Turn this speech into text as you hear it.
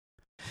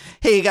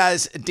Hey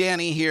guys,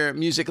 Danny here,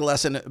 Music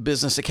Lesson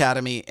Business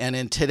Academy, and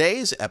in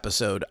today's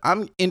episode,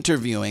 I'm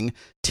interviewing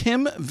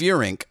Tim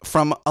Vierink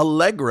from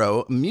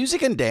Allegro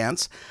Music and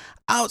Dance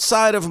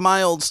outside of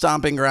my old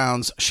stomping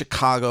grounds,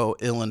 Chicago,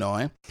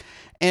 Illinois.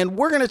 And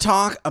we're going to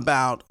talk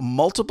about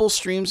multiple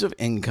streams of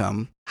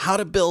income, how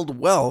to build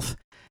wealth,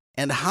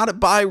 and how to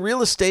buy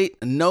real estate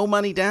no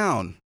money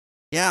down.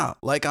 Yeah,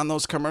 like on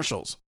those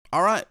commercials.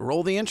 All right,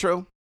 roll the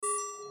intro.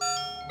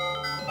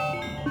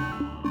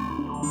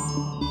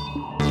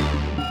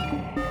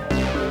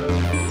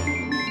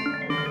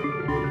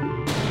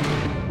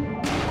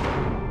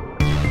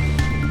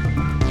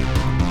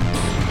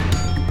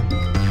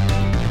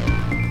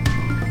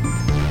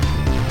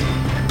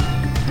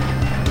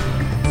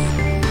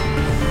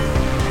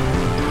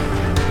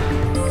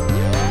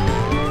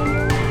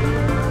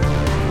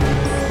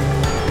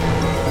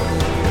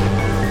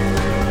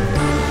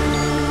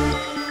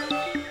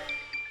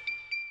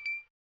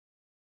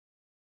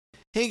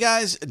 Hey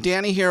guys,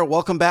 Danny here.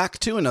 Welcome back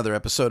to another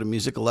episode of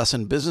Music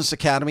Lesson Business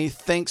Academy.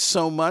 Thanks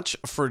so much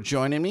for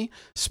joining me.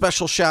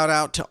 Special shout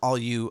out to all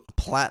you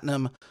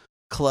Platinum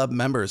Club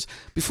members.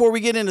 Before we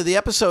get into the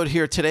episode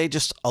here today,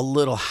 just a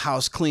little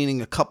house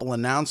cleaning, a couple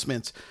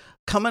announcements.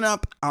 Coming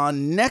up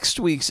on next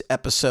week's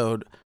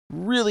episode,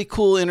 really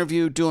cool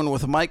interview doing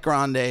with Mike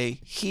Grande.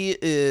 He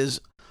is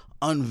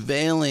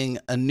unveiling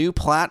a new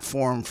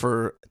platform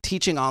for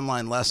teaching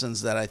online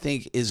lessons that I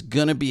think is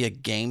going to be a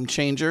game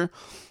changer.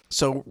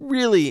 So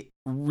really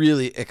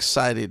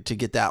excited to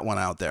get that one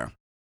out there.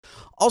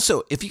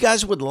 Also, if you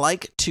guys would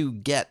like to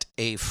get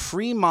a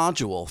free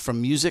module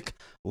from Music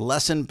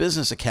Lesson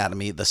Business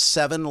Academy, the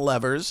 7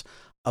 levers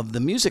of the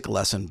music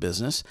lesson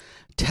business,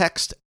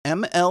 text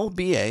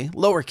MLBA,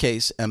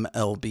 lowercase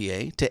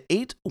MLBA, to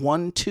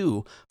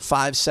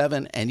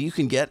 81257 and you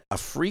can get a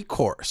free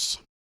course.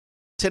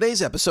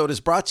 Today's episode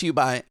is brought to you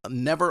by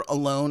Never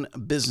Alone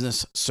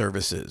Business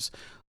Services.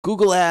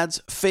 Google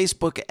ads,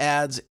 Facebook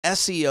ads,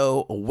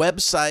 SEO,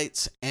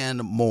 websites,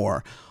 and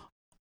more.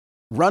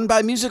 Run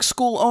by music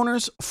school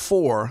owners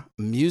for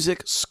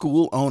music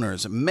school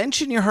owners.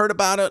 Mention you heard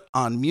about it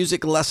on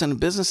Music Lesson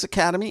Business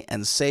Academy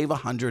and save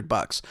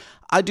 $100.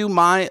 I do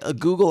my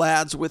Google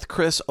ads with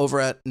Chris over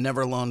at Never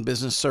Alone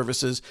Business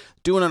Services.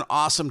 Doing an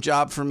awesome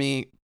job for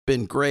me.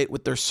 Been great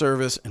with their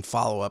service and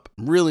follow-up.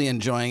 I'm really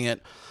enjoying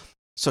it.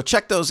 So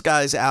check those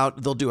guys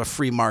out. They'll do a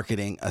free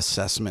marketing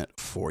assessment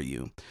for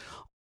you.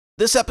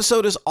 This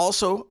episode is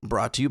also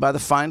brought to you by the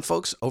fine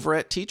folks over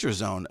at Teacher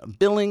Zone.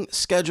 Billing,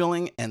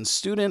 scheduling, and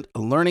student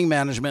learning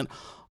management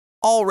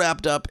all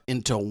wrapped up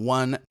into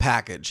one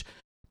package.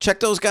 Check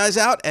those guys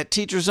out at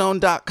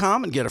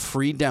teacherzone.com and get a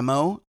free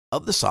demo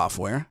of the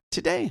software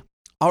today.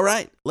 All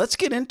right, let's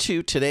get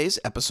into today's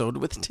episode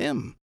with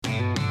Tim.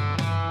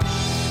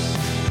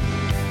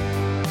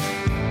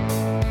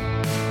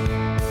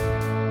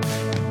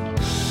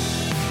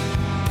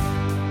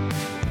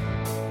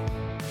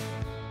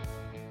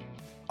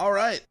 All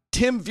right,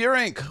 Tim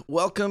Vierink,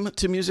 welcome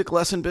to Music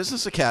Lesson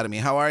Business Academy.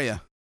 How are you?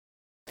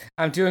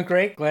 I'm doing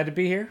great. Glad to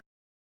be here.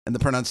 And the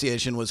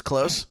pronunciation was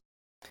close?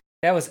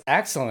 That was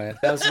excellent.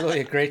 That was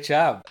really a great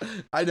job.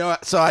 I know.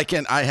 So I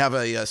have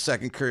a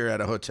second career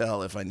at a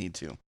hotel if I need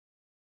to.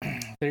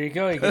 There you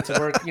go. You get to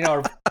work,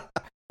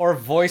 or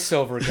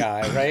voiceover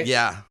guy, right?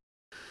 Yeah.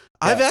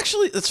 I've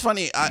actually, it's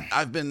funny.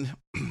 I've been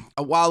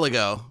a while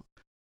ago,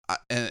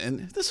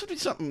 and this would be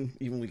something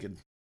even we could,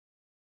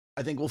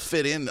 I think we'll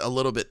fit in a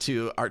little bit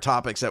to our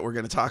topics that we're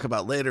going to talk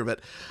about later,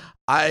 but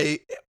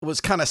I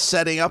was kind of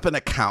setting up an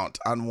account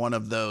on one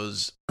of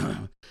those,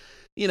 kind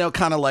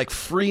of like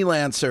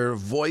freelancer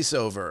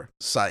voiceover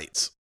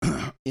sites,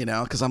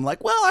 because I'm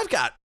like, well, I've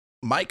got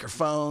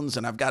microphones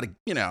and I've got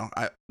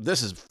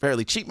this is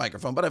fairly cheap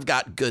microphone, but I've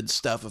got good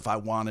stuff if I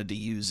wanted to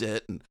use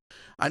it. And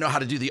I know how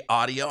to do the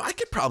audio. I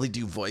could probably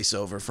do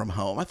voiceover from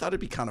home. I thought it'd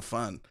be kind of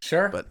fun.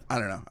 Sure. But I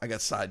don't know. I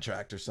got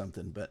sidetracked or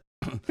something, but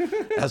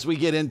as we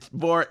get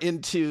more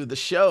into the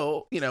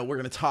show, we're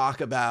going to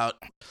talk about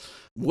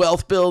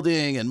wealth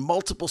building and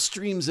multiple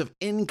streams of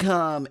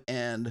income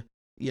and,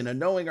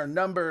 knowing our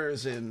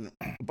numbers and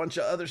a bunch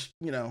of other,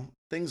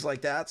 things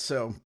like that.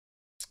 So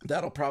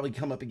that'll probably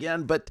come up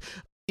again. But,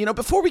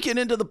 before we get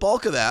into the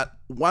bulk of that,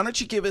 why don't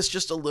you give us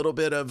just a little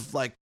bit of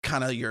like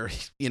kind of your,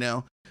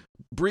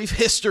 brief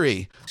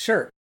history?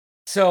 Sure.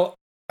 So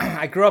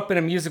I grew up in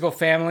a musical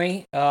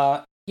family,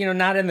 not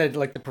in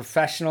the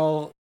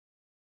professional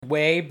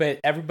way, but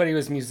everybody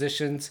was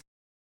musicians.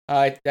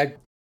 There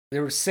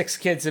were 6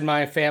 kids in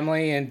my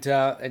family, and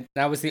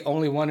I was the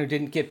only one who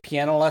didn't get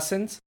piano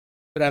lessons,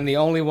 but I'm the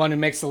only one who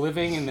makes a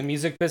living in the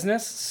music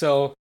business.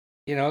 So,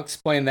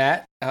 explain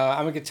that.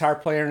 I'm a guitar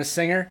player and a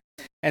singer,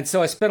 and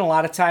so I spent a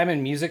lot of time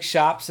in music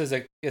shops as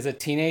a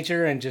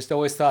teenager, and just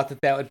always thought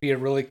that would be a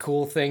really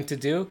cool thing to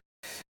do.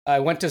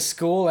 I went to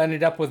school,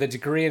 ended up with a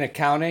degree in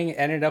accounting,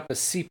 ended up a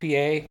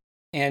CPA,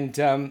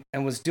 and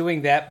was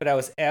doing that, but I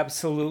was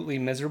absolutely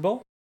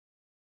miserable.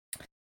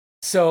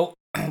 So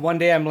one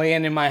day I'm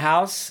laying in my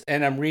house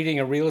and I'm reading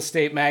a real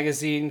estate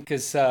magazine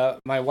because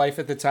my wife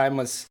at the time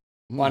was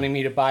wanting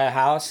me to buy a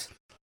house.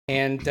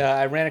 and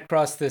I ran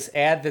across this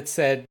ad that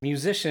said,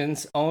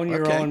 "Musicians own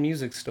your Okay. own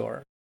music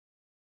store,"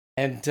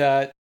 and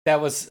that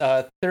was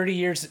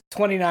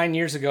 29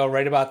 years ago,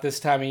 right about this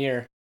time of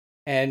year,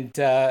 and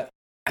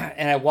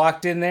and I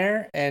walked in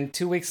there, and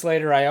 2 weeks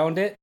later, I owned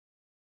it,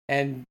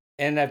 and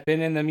I've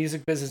been in the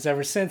music business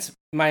ever since.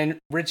 My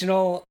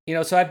original,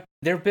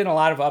 there have been a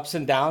lot of ups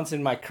and downs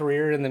in my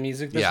career in the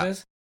music Yeah.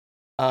 business.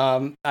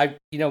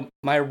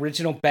 My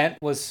original bent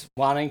was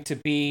wanting to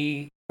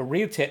be a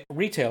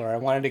retailer. I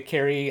wanted to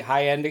carry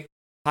high-end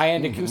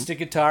acoustic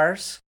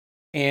guitars,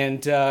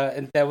 and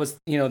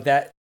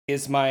that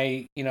is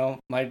my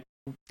my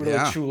really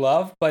Yeah. true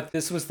love. But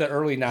this was the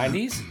early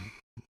 '90s,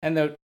 and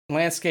the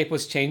landscape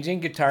was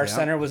changing. Guitar Yeah.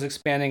 Center was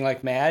expanding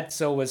like mad.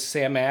 So was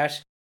Sam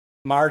Ash.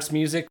 Mars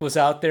Music was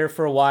out there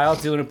for a while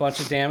doing a bunch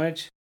of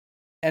damage,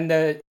 and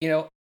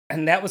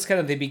and that was kind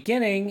of the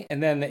beginning.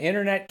 And then the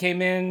internet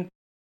came in,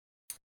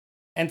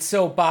 and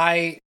so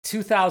by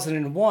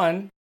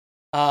 2001,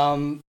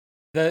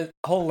 the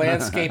whole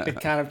landscape had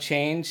kind of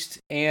changed,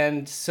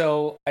 and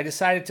so I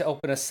decided to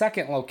open a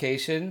second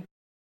location.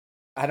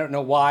 I don't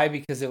know why,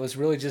 because it was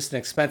really just an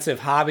expensive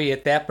hobby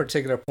at that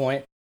particular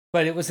point,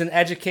 but it was an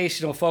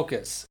educational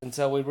focus, and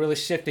so we really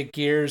shifted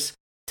gears,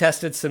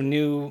 tested some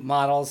new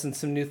models and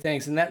some new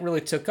things, and that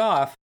really took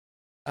off.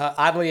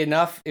 Oddly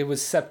enough, it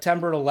was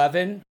September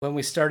 11 when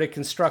we started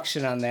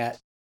construction on that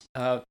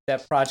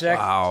project.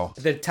 Wow.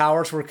 The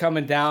towers were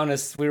coming down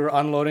as we were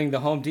unloading the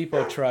Home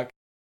Depot truck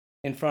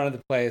in front of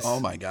the place. Oh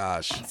my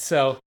gosh.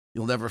 So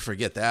You'll never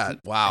forget that.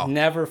 Wow.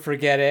 never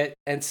forget it.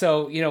 And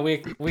so,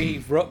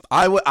 we wrote.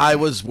 I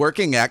was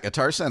working at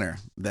Guitar Center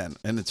then,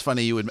 and it's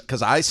funny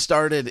because I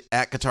started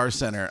at Guitar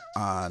Center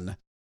on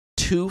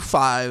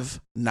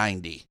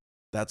 2/5/90.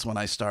 That's when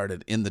I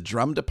started in the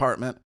drum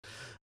department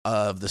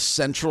of the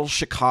Central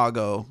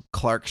Chicago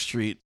Clark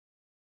Street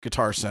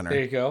Guitar Center.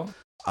 There you go.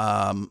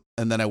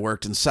 And then I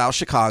worked in South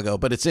Chicago.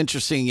 But it's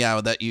interesting,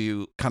 that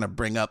you kind of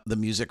bring up the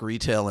music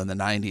retail in the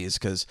 90s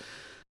because,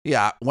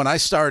 when I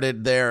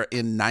started there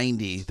in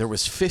 90, there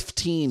was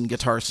 15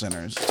 Guitar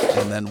Centers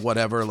and then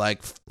whatever,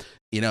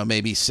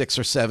 maybe 6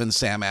 or 7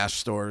 Sam Ash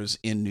stores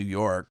in New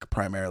York,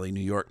 primarily New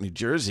York, New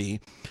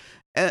Jersey.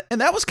 And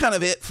that was kind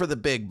of it for the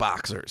big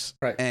boxers.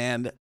 Right.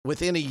 And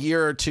within a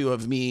year or two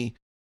of me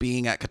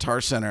being at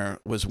Guitar Center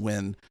was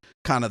when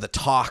kind of the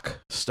talk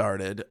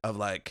started of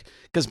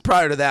because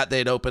prior to that,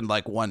 they'd opened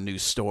one new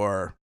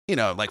store,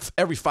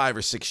 every 5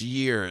 or 6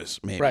 years,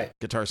 maybe. Right.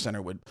 Guitar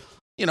Center would,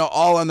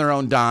 all on their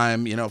own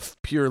dime,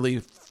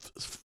 purely,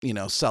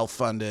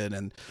 self-funded.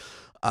 And,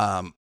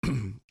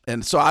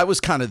 and so I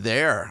was kind of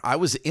there. I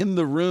was in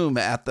the room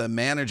at the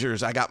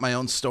managers. I got my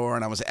own store,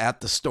 and I was at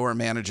the store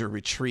manager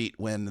retreat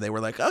when they were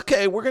like,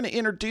 okay, we're going to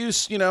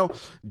introduce,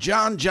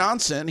 John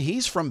Johnson.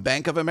 He's from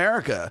Bank of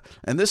America.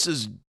 And this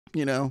is,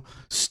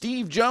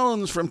 Steve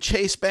Jones from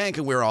Chase Bank.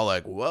 And we were all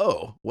like,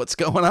 whoa, what's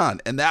going on?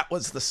 And that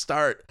was the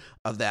start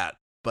of that.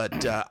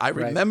 But I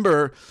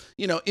remember,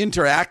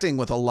 interacting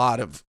with a lot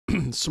of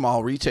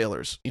small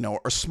retailers,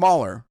 or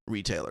smaller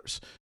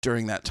retailers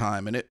during that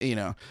time. And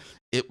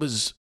it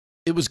was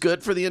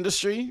good for the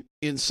industry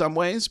in some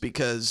ways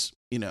because,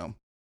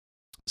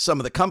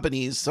 some of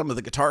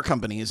the guitar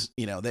companies,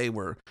 they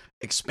were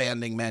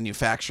expanding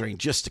manufacturing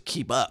just to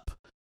keep up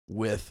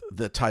with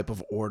the type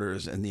of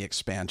orders and the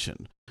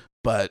expansion.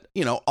 But,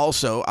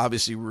 also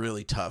obviously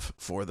really tough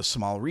for the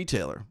small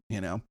retailer,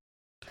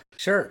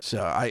 Sure.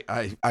 So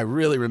I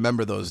really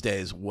remember those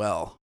days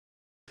well.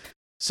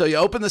 So you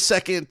open the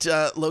second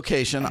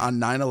location on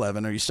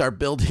 9/11, or you start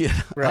building it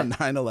on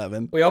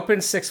 9/11. We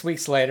opened 6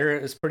 weeks later.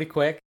 It was pretty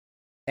quick.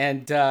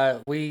 And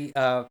we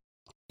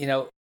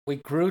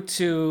grew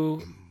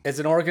to, as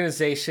an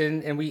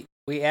organization, and we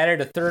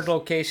added a third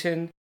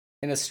location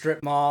in a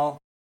strip mall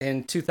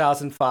in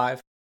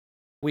 2005.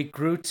 We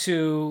grew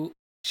to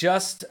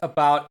just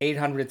about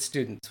 800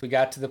 students. We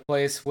got to the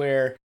place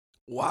where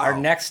our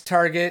next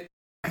target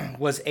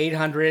was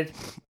 800.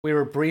 We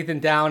were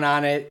breathing down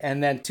on it.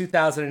 And then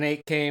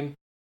 2008 came,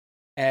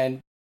 and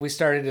we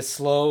started a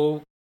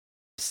slow,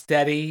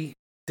 steady,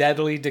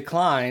 deadly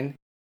decline.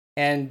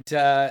 And,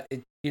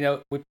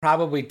 we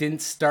probably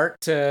didn't start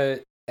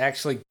to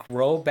actually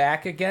grow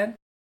back again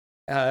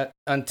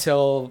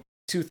until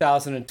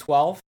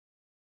 2012.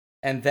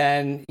 And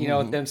then,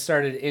 then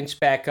started to inch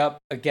back up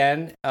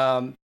again.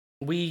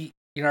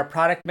 Our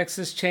product mix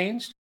has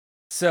changed.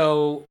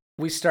 So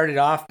we started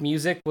off,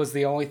 music was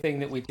the only thing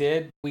that we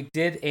did. We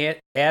did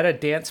add a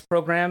dance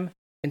program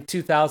in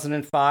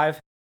 2005.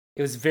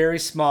 It was very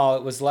small.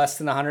 It was less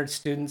than 100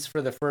 students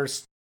for the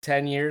first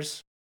 10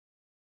 years.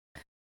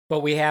 But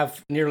we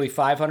have nearly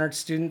 500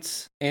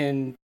 students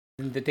in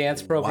the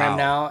dance program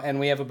now, and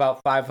we have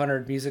about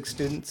 500 music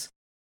students.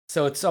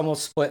 So it's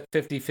almost split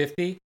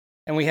 50-50.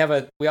 And we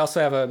also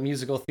have a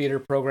musical theater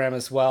program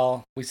as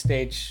well. We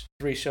stage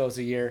 3 shows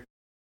a year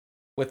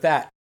with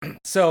that.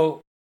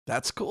 So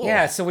that's cool.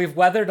 Yeah, so we've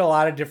weathered a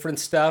lot of different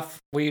stuff.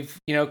 We've,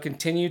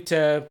 continued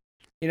to,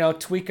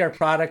 tweak our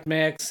product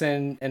mix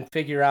and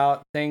figure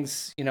out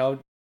things,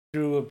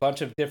 through a bunch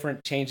of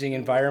different changing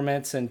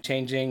environments and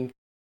changing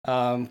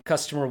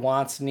customer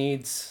wants,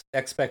 needs,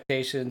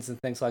 expectations, and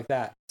things like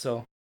that.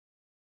 So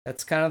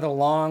that's kind of the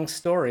long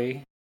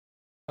story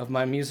of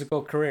my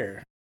musical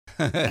career.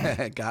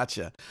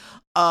 Gotcha.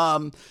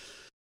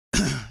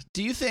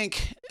 Do you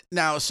think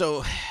now?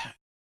 So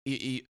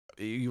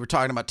you were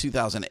talking about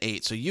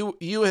 2008. So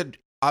you had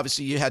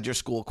obviously you had your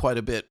school quite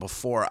a bit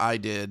before I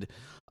did.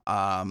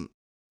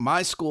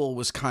 My school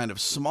was kind of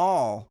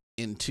small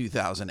in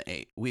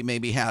 2008. We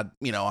maybe had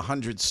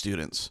 100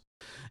 students,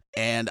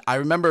 and I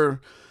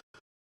remember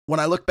when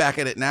I look back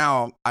at it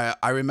now,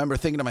 I remember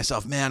thinking to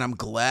myself, man, I'm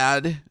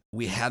glad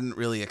we hadn't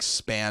really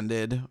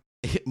expanded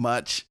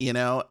much,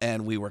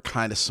 and we were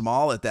kind of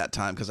small at that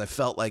time because I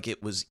felt like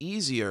it was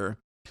easier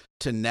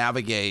to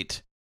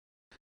navigate,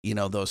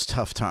 those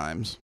tough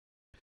times.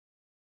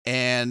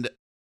 And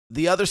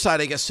the other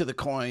side, I guess, to the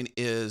coin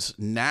is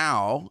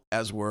now,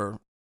 as we're,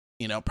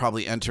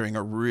 probably entering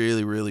a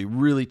really, really,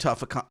 really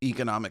tough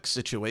economic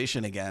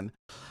situation again,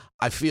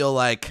 I feel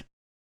like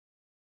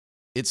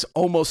it's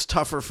almost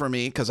tougher for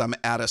me because I'm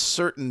at a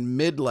certain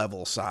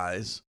mid-level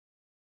size.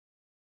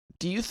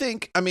 Do you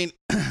think,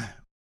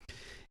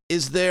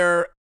 is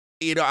there,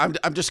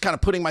 I'm just kind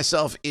of putting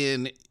myself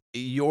in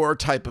your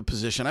type of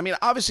position.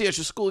 Obviously as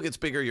your school gets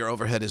bigger, your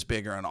overhead is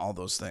bigger and all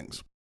those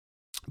things.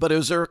 But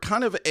is there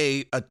kind of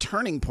a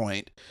turning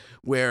point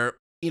where,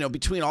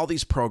 between all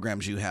these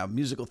programs you have,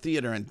 musical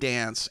theater and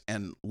dance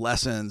and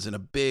lessons and a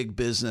big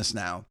business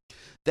now,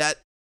 that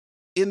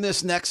in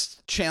this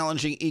next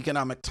challenging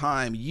economic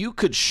time, you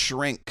could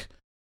shrink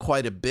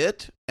quite a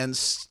bit and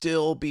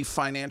still be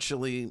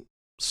financially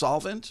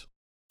solvent?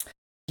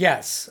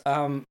 Yes,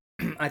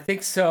 I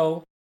think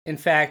so. In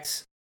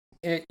fact,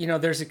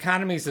 there's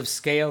economies of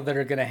scale that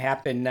are going to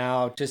happen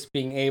now, just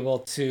being able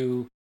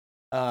to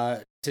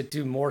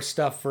do more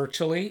stuff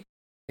virtually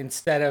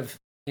instead of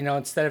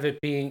it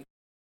being,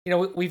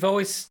 we've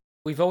always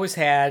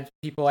had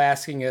people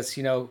asking us,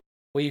 will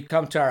you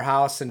come to our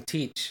house and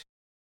teach?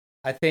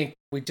 I think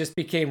we just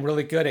became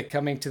really good at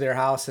coming to their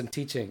house and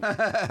teaching.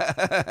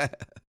 And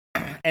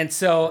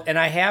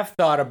I have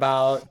thought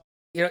about,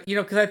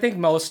 because I think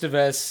most of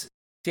us,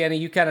 Danny,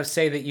 you kind of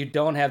say that you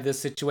don't have this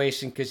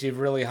situation because you've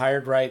really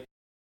hired right.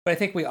 But I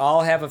think we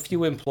all have a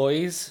few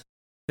employees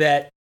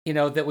that,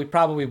 that we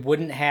probably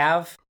wouldn't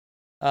have,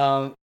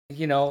 in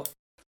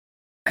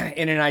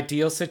an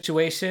ideal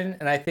situation.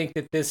 And I think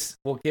that this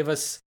will give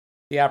us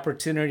the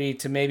opportunity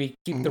to maybe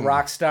keep the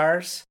rock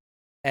stars.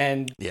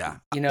 And, yeah,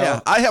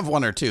 I have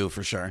one or two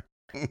for sure.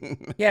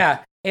 Yeah.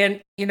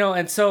 And,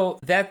 and so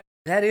that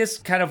is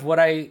kind of what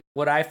I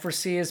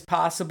foresee as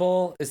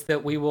possible is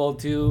that we will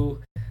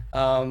do,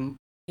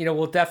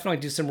 we'll definitely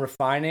do some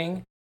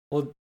refining.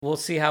 We'll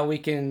see how we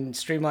can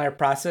streamline our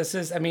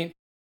processes. In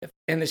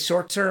the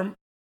short term,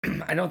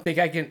 I don't think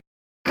I can,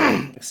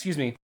 excuse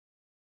me.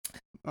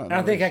 I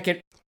don't think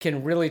I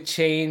can really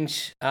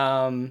change,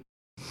 our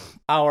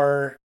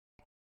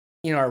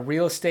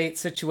real estate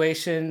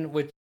situation,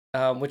 which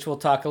we'll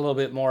talk a little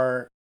bit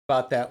more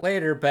about that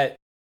later. But,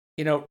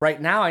 right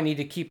now I need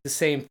to keep the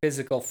same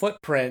physical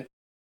footprint,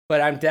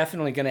 but I'm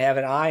definitely going to have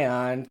an eye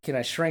on, can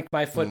I shrink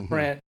my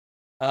footprint?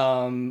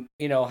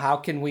 How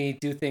can we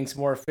do things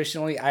more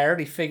efficiently? I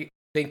already think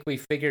we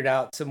figured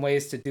out some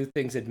ways to do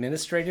things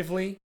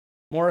administratively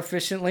more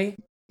efficiently.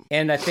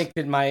 And I think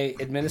that my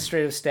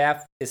administrative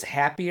staff is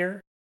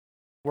happier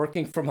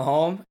working from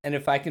home. And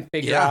if I can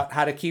figure out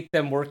how to keep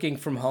them working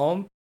from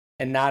home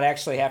and not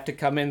actually have to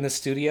come in the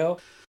studio,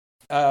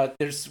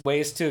 there's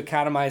ways to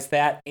economize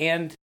that,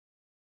 and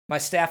my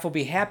staff will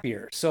be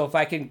happier. So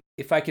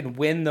if I can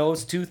win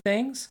those two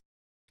things,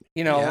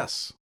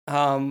 yes.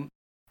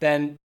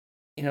 Then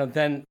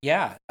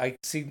I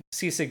see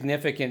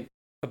significant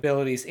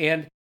abilities.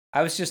 And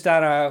I was just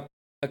on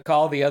a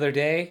call the other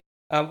day.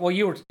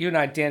 You and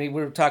I, Danny,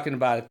 we were talking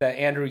about it, the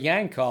Andrew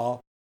Yang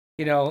call.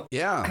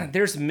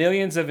 There's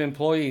millions of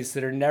employees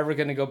that are never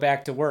going to go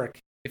back to work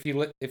if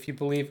you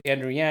believe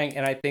Andrew Yang,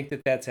 and I think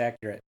that that's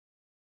accurate.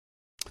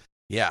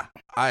 Yeah,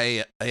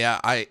 I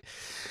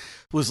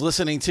was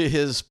listening to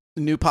his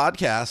new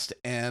podcast,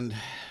 and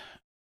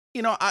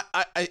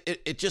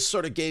it just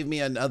sort of gave me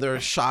another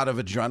shot of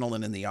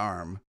adrenaline in the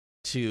arm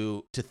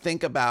to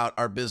think about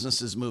our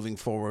businesses moving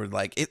forward.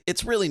 Like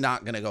it's really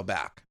not going to go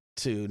back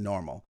to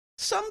normal.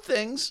 Some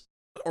things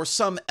or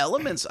some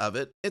elements of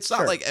it. It's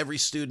not like every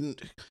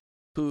student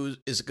who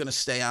is going to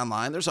stay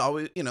online. There's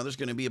always, there's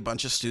going to be a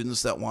bunch of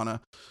students that want to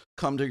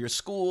come to your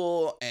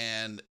school,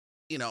 and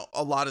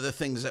a lot of the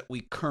things that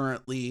we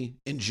currently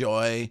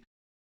enjoy.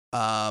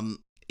 I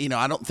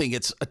don't think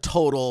it's a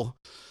total,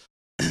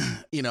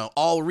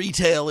 all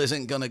retail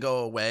isn't going to go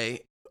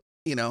away.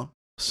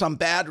 Some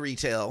bad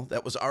retail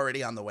that was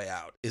already on the way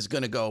out is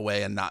going to go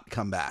away and not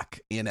come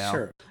back,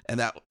 Sure. And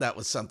that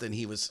was something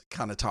he was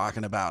kind of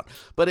talking about.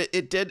 But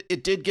it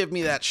did give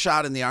me that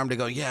shot in the arm to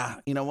go, yeah,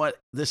 you know what?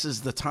 This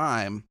is the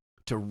time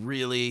to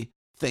really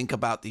think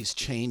about these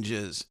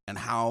changes and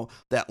how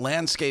that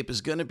landscape is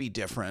going to be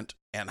different,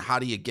 and how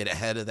do you get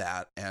ahead of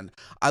that? And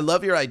I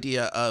love your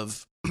idea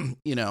of,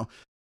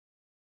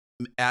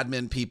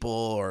 admin people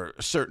or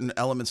certain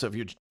elements of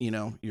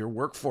your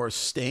workforce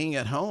staying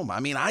at home. I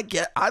mean,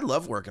 I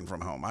love working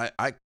from home.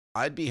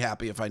 I'd be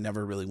happy if I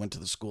never really went to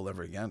the school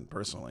ever again,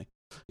 personally.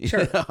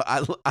 Sure.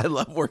 I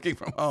love working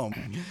from home.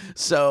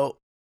 So,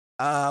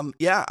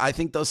 I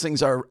think those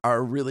things are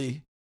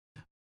really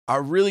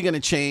going to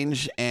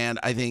change, and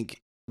I think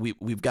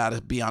we've got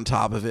to be on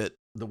top of it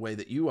the way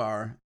that you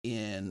are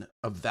in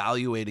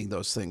evaluating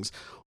those things.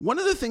 One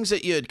of the things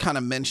that you had kind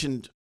of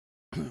mentioned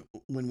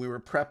when we were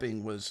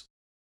prepping was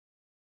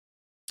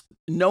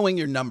knowing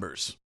your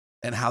numbers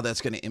and how that's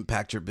going to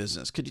impact your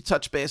business. Could you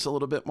touch base a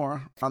little bit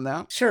more on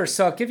that? Sure.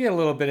 So I'll give you a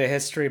little bit of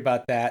history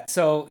about that.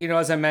 So,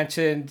 as I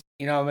mentioned,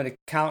 I'm an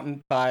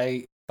accountant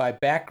by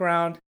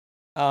background,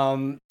 but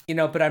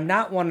I'm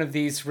not one of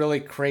these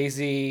really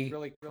crazy,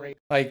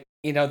 like,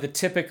 the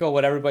typical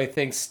what everybody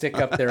thinks stick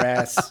up their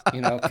ass,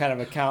 kind of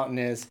accountant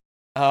is.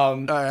 All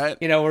right.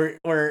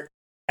 Where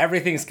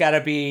everything's got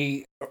to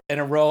be in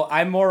a row.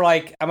 I'm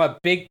a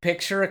big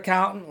picture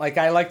accountant. Like,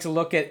 I like to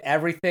look at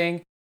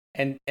everything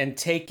and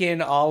take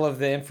in all of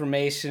the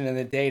information and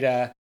the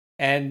data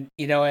and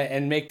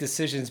make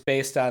decisions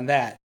based on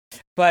that.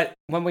 But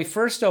when we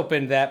first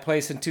opened that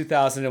place in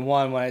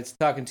 2001, when I was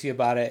talking to you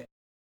about it,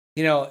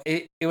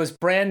 it was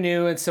brand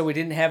new, and so we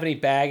didn't have any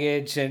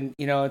baggage, and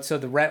and so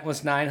the rent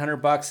was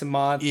 $900 a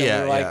month. Yeah,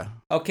 and we were like,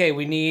 okay,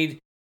 we need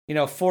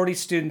 40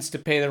 students to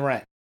pay the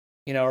rent.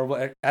 Or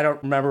what, I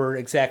don't remember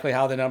exactly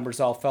how the numbers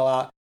all fell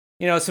out.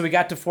 So we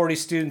got to 40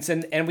 students,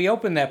 and we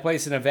opened that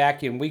place in a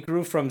vacuum. We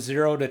grew from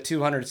 0 to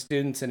 200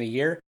 students in a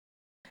year,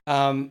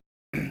 and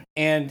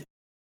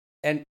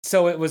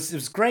so it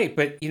was great.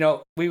 But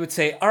we would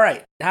say, all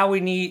right, now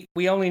we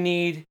only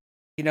need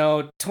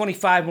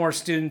 25 more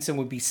students, and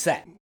we'd be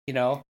set.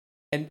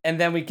 And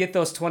then we get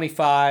those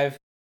 25,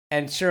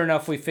 and sure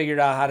enough, we figured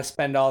out how to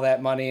spend all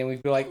that money, and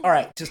we'd be like, all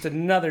right, just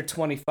another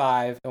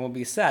 25, and we'll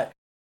be set.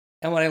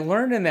 And what I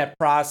learned in that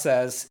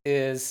process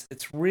is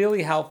it's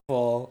really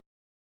helpful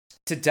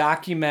to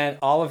document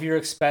all of your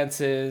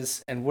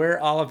expenses and where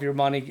all of your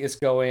money is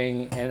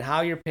going and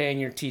how you're paying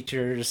your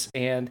teachers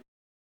and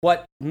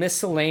what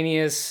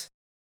miscellaneous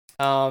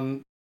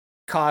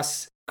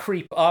costs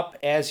creep up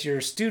as your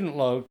student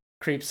load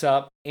creeps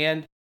up.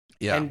 And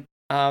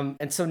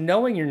so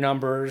knowing your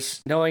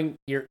numbers, knowing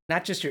your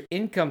not just your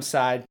income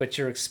side, but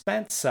your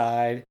expense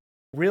side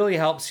really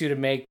helps you to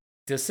make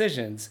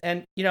decisions.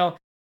 And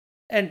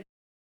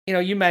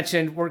you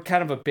mentioned we're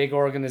kind of a big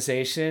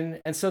organization,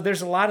 and so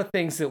there's a lot of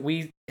things that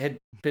we had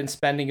been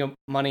spending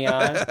money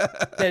on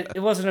that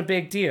it wasn't a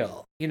big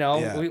deal.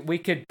 We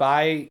could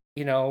buy,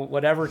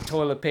 whatever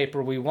toilet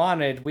paper we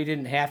wanted. We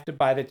didn't have to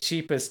buy the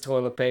cheapest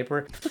toilet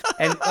paper.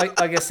 And like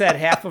I said,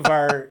 half of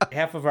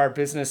our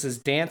business is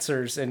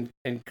dancers, and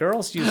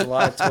girls use a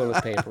lot of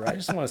toilet paper. I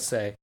just want to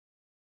say,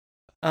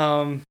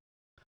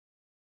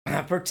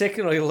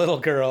 particularly little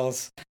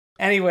girls.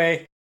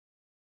 Anyway,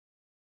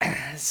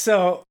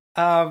 so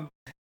but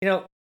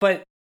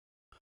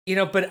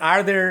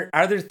are there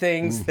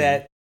things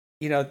that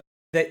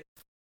that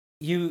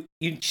you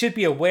should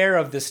be aware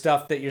of, the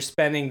stuff that you're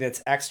spending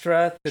that's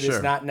extra, that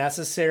is not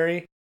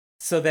necessary,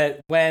 so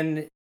that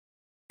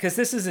because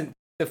this isn't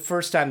the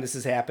first time this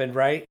has happened,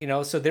 right?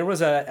 So there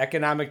was a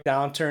economic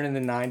downturn in the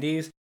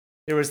 90s.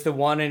 There was the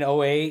one in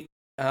 08,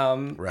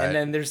 and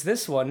then there's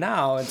this one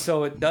now. And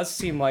so it does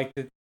seem like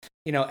that,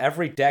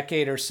 every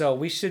decade or so,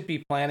 we should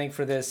be planning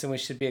for this and we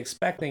should be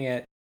expecting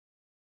it.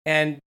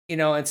 And,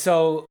 and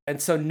so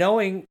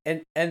knowing,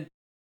 and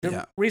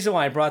the reason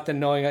why I brought the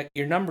knowing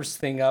your numbers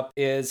thing up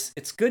is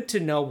it's good to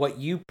know what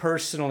you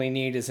personally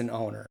need as an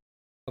owner.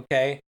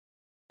 Okay.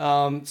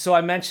 So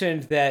I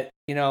mentioned that,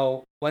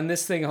 when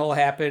this thing whole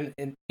happened,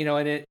 and,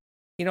 it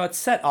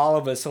set all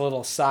of us a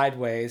little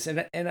sideways,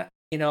 and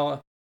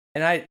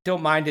I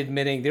don't mind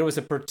admitting there was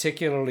a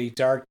particularly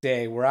dark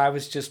day where I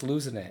was just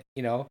losing it,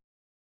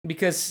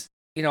 because,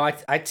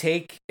 I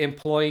take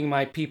employing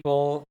my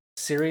people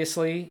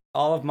seriously.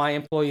 All of my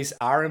employees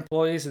are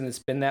employees, and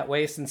it's been that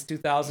way since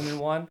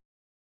 2001.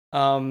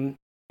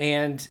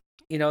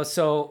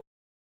 So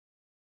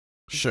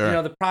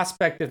sure, the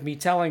prospect of me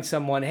telling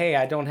someone, hey,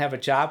 I don't have a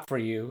job for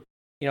you,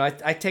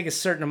 I take a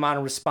certain amount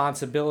of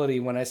responsibility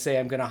when I say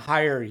I'm going to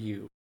hire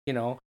you,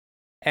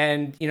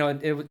 and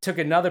it took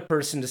another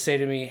person to say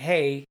to me,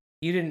 hey,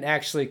 you didn't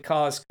actually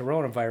cause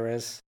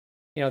coronavirus.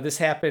 This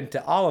happened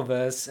to all of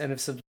us, and if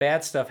some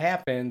bad stuff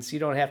happens, you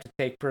don't have to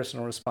take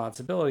personal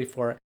responsibility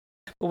for it.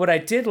 But what I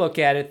did look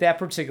at that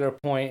particular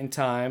point in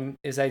time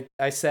is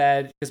I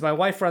said, because my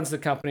wife runs the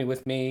company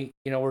with me,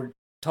 we're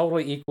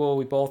totally equal.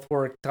 We both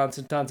work tons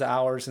and tons of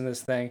hours in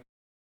this thing.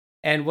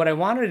 And what I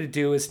wanted to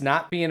do is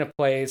not be in a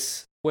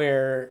place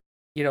where,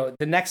 the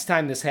next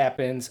time this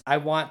happens, I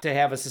want to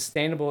have a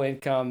sustainable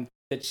income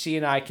that she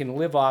and I can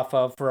live off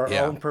of for our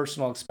own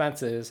personal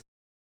expenses.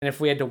 And if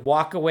we had to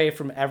walk away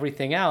from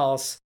everything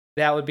else,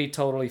 that would be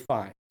totally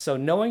fine. So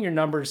knowing your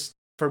numbers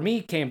for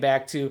me came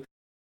back to,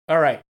 all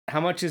right, how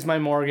much is my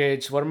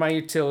mortgage? What are my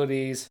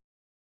utilities?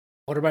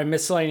 What are my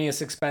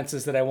miscellaneous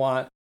expenses that I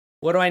want?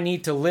 What do I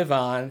need to live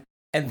on?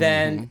 And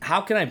then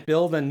how can I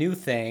build a new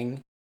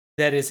thing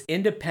that is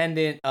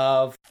independent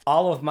of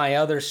all of my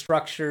other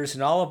structures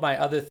and all of my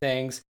other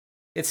things.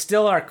 It's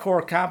still our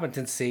core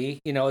competency.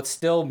 It's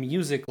still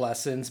music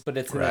lessons, but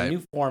it's in a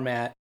new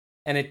format,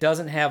 and it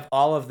doesn't have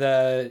all of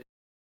the,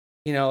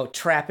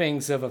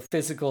 trappings of a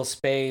physical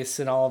space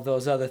and all of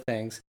those other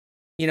things.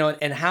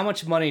 And how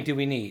much money do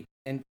we need?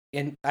 And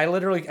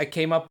I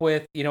came up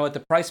with, at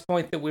the price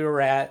point that we were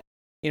at,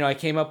 I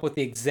came up with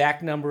the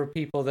exact number of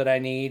people that I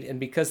need. And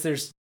because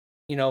there's,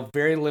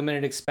 very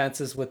limited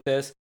expenses with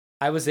this,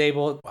 I was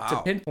able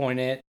to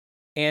pinpoint it.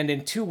 And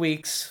in 2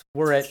 weeks,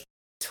 we're at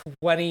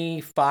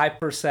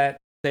 25%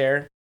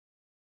 there,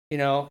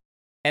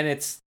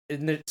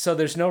 so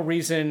there's no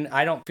reason,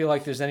 I don't feel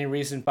like there's any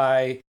reason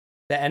by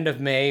the end of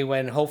May,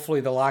 when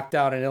hopefully the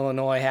lockdown in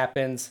Illinois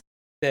happens,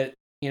 that,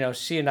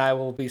 she and I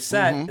will be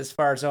set as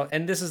far as,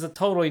 and this is a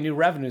totally new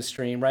revenue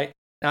stream, right?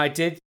 Now I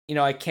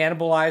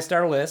cannibalized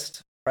our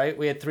list, right?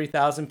 We had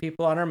 3,000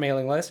 people on our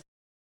mailing list.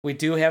 We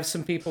do have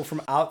some people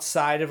from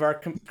outside of our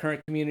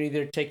current community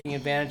that are taking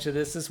advantage of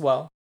this as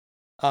well.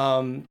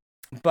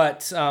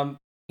 But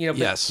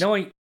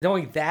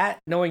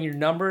knowing your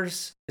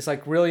numbers is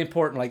like really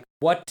important. Like,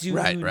 what do you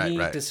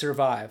need to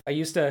survive? I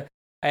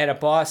had a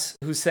boss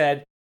who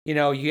said,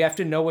 you have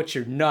to know what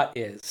your nut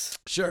is.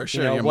 Sure.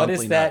 Your what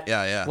is that?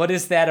 Nut. Yeah. What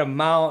is that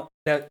amount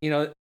that,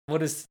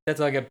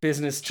 that's like a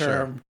business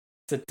term. Sure.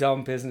 It's a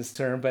dumb business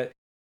term, but,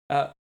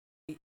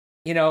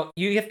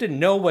 you have to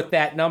know what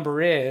that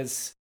number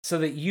is so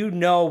that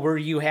where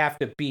you have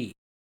to be.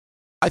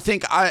 I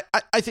think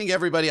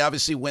everybody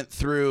obviously went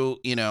through,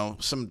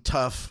 some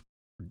tough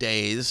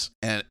days,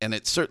 and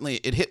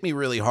it hit me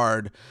really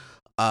hard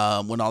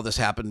when all this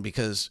happened,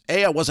 because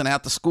I wasn't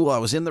at the school. I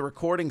was in the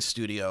recording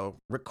studio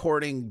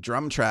recording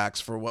drum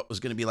tracks for what was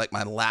going to be like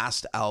my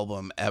last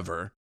album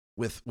ever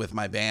with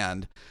my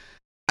band.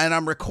 And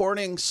I'm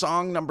recording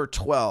song number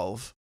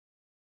 12,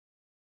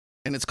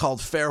 and it's called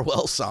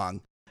Farewell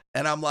Song.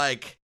 And I'm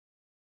like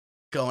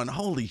going,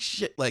 holy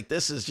shit, like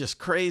this is just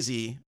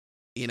crazy.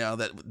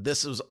 That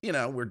this is,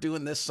 we're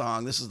doing this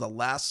song. This is the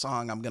last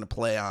song I'm going to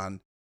play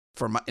on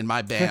in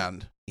my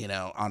band,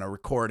 on a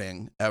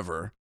recording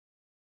ever.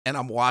 And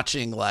I'm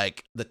watching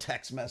like the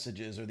text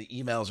messages or the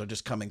emails are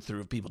just coming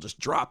through of people just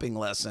dropping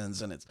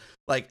lessons. And it's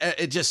like,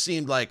 it just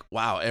seemed like,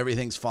 wow,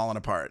 everything's falling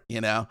apart,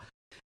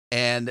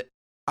 And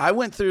I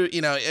went through,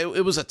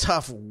 it was a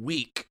tough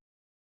week.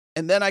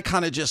 And then I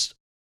kind of just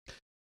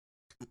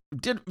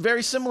did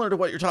very similar to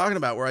what you're talking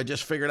about, where I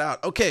just figured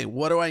out, okay,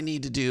 what do I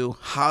need to do?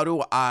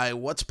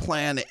 What's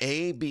plan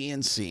A, B,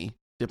 and C,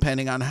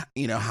 depending on,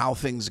 how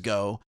things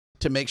go,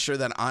 to make sure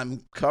that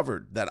I'm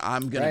covered, that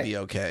I'm going to be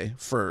okay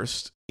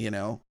first,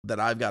 that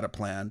I've got a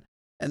plan.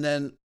 And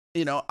then,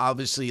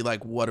 obviously,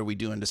 like, what are we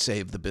doing to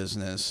save the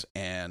business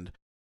and,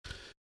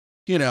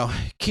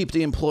 keep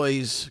the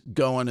employees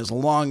going as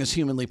long as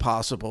humanly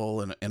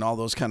possible, and all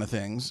those kind of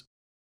things.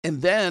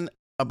 And then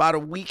about a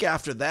week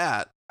after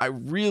that, I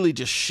really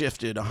just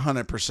shifted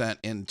 100%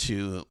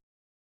 into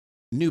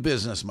new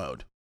business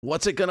mode.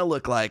 What's it going to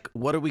look like?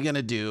 What are we going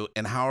to do?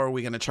 And how are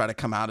we going to try to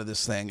come out of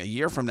this thing a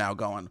year from now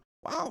going,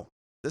 wow,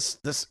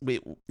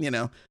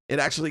 it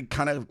actually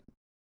kind of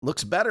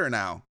looks better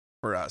now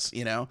for us,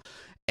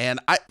 And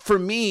for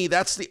me,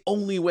 that's the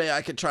only way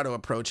I could try to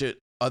approach it.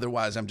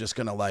 Otherwise, I'm just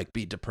going to like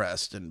be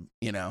depressed and,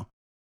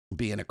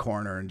 be in a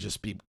corner and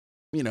just be,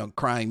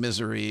 crying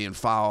misery and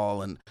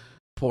foul and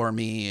poor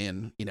me,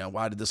 and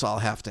why did this all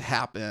have to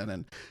happen?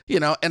 And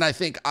and I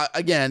think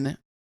again,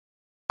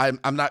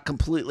 I'm not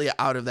completely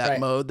out of that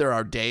mode. There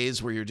are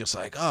days where you're just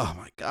like, oh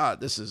my God,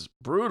 this is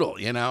brutal,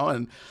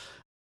 and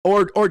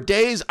or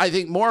days, I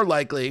think more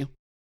likely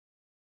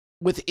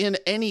within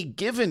any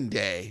given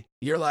day,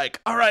 you're like,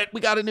 all right, we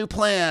got a new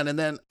plan, and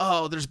then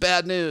there's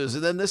bad news,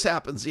 and then this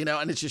happens,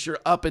 and it's just you're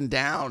up and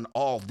down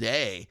all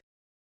day.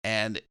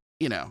 And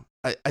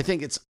I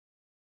think it's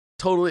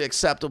totally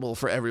acceptable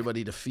for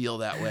everybody to feel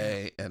that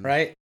way, and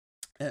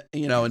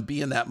and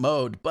be in that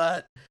mode.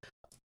 But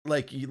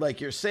like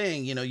you're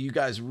saying, you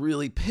guys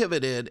really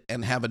pivoted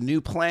and have a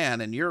new plan,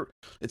 and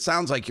it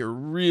sounds like you're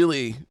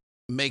really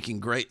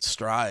making great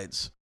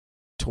strides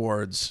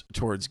towards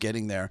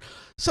getting there.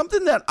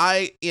 Something that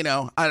I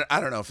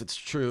don't know if it's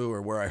true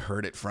or where I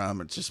heard it from.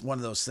 It's just one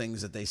of those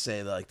things that they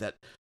say, like that,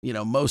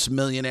 most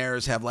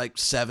millionaires have like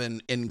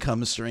 7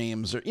 income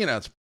streams, or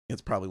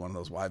it's probably one of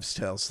those wives'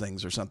 tales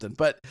things or something.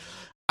 But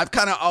I've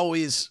kind of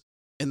always,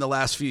 in the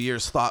last few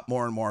years, thought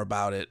more and more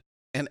about it.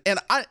 And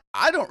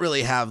I don't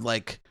really have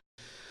like,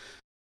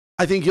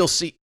 I think you'll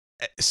see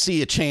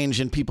a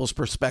change in people's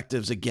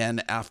perspectives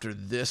again after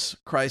this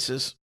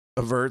crisis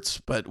averts.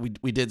 But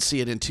we did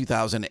see it in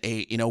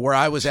 2008, where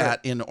I was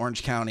at in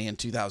Orange County in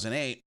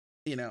 2008,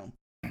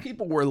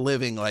 people were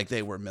living like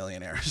they were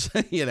millionaires,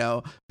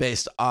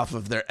 based off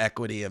of their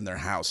equity and their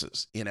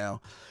houses,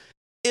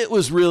 It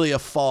was really a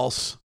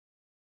false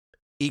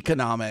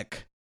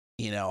economic,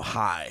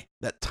 high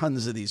that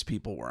tons of these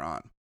people were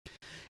on.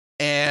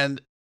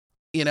 And,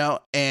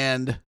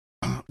 and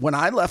when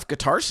I left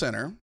Guitar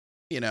Center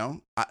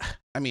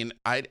I mean,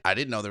 I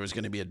didn't know there was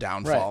going to be a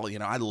downfall.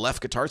 Right. I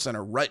left Guitar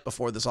Center right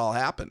before this all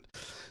happened.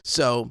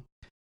 So,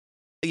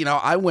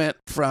 I went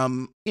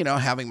from,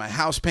 having my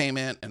house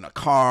payment and a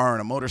car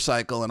and a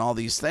motorcycle and all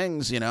these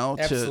things, to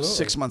Absolutely.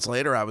 6 months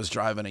later, I was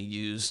driving a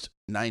used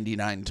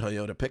 99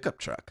 Toyota pickup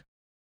truck.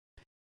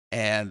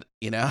 And,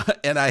 and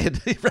I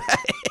had,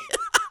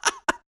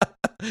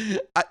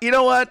 you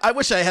know what? I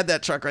wish I had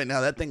that truck right now.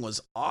 That thing was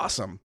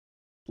awesome.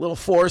 Little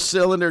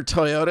 4-cylinder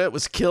Toyota. It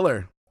was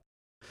killer.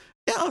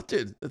 Yeah,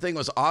 dude, the thing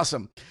was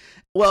awesome.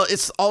 Well,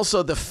 it's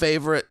also the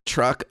favorite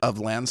truck of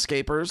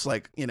landscapers,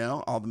 like,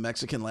 all the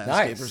Mexican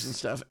landscapers and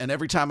stuff. And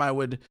every time I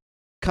would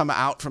come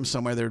out from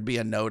somewhere, there'd be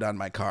a note on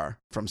my car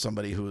from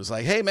somebody who was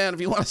like, "Hey, man, if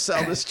you want to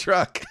sell this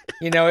truck."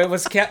 It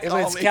was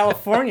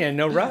California,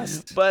 no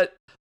rust. But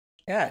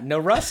yeah, no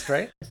rust,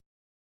 right?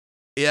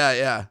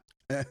 Yeah.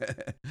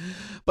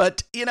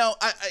 But,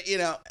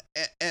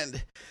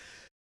 and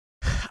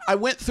I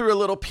went through a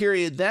little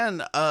period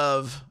then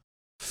of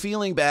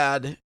feeling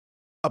bad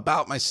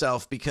about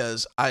myself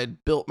because I had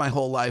built my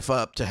whole life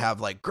up to have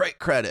like great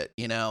credit,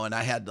 and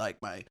I had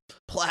like my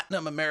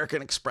platinum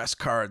American Express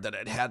card that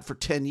I'd had for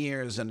 10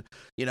 years. And,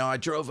 I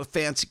drove a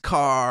fancy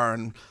car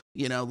and,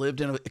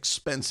 lived in an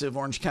expensive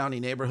Orange County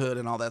neighborhood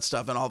and all that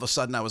stuff. And all of a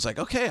sudden I was like,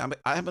 okay, I'm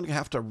going to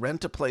have to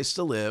rent a place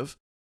to live.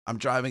 I'm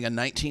driving a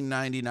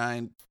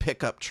 1999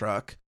 pickup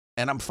truck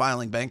and I'm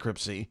filing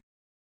bankruptcy.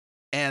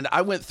 And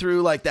I went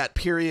through like that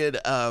period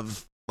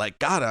of like,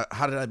 God,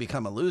 how did I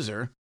become a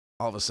loser?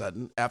 All of a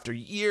sudden, after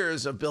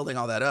years of building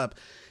all that up.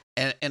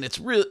 And it's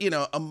really,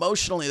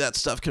 emotionally that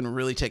stuff can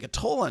really take a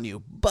toll on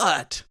you.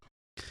 But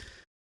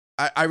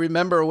I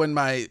remember when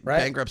my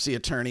bankruptcy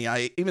attorney,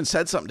 I even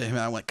said something to him.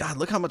 And I went, God,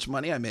 look how much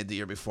money I made the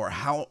year before.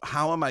 How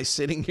am I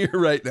sitting here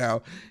right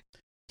now?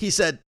 He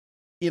said,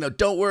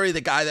 don't worry. The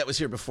guy that was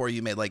here before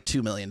you made like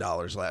 $2 million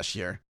last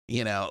year.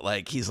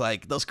 He's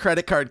like, those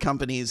credit card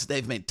companies,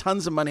 they've made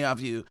tons of money off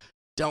you.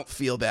 Don't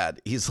feel bad.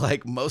 He's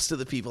like, most of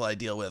the people I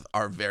deal with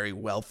are very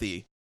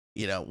wealthy,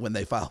 when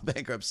they file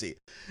bankruptcy.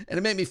 And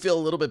it made me feel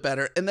a little bit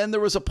better. And then there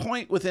was a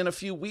point within a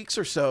few weeks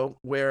or so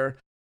where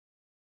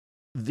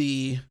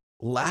the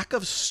lack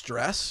of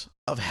stress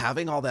of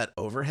having all that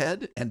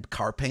overhead and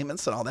car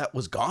payments and all that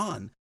was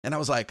gone. And I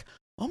was like,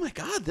 oh my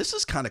God, this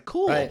is kind of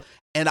cool. Right.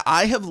 And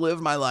I have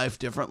lived my life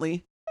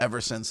differently ever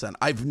since then.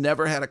 I've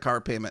never had a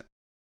car payment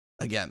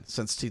again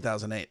since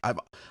 2008.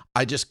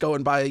 I just go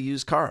and buy a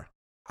used car.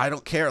 I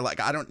don't care.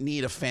 Like, I don't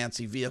need a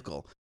fancy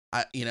vehicle.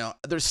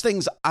 There's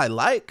things I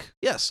like.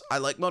 Yes, I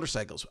like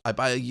motorcycles. I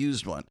buy a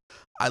used one.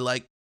 I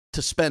like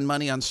to spend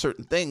money on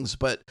certain things.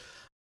 But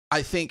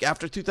I think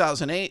after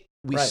 2008,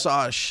 we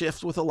saw a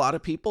shift with a lot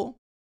of people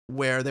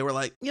where they were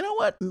like, you know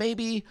what,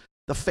 maybe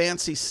the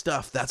fancy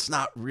stuff, that's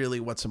not really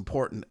what's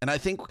important. And I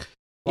think,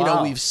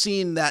 we've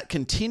seen that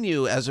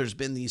continue as there's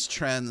been these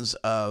trends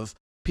of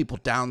people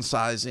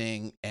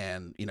downsizing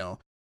and,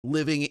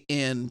 living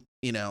in,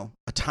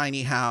 a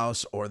tiny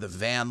house or the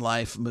van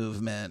life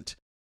movement.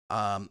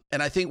 And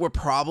I think we're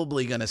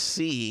probably going to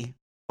see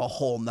a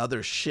whole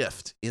nother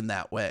shift in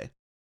that way.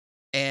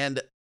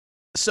 And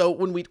so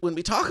when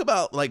we talk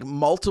about like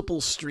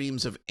multiple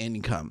streams of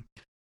income,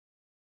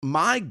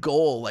 my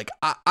goal, like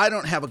I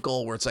don't have a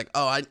goal where it's like,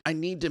 oh, I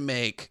need to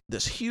make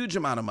this huge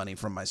amount of money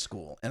from my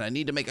school and I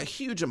need to make a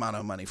huge amount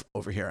of money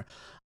over here.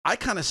 I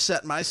kind of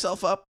set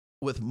myself up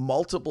with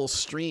multiple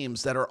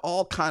streams that are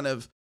all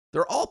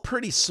they're all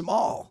pretty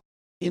small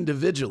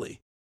individually,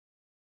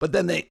 but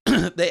then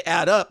they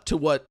add up to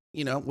what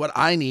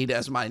I need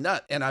as my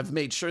nut. And I've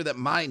made sure that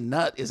my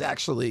nut is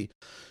actually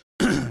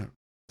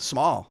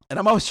small, and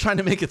I'm always trying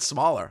to make it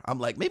smaller. I'm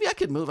like, maybe I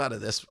could move out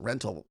of this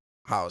rental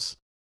house.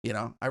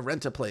 I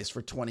rent a place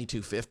for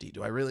 $2,250.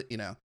 Do I really,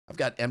 I've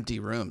got empty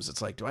rooms.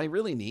 It's like, do I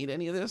really need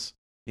any of this?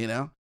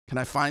 Can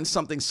I find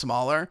something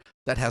smaller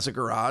that has a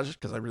garage?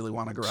 Cause I really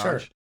want a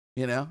garage,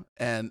 sure.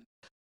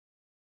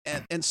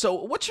 And so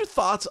what's your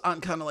thoughts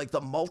on kind of like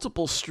the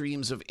multiple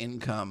streams of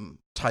income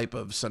type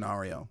of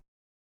scenario?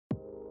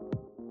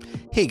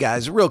 Hey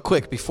guys, real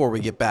quick before we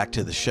get back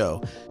to the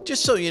show,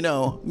 just so you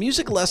know,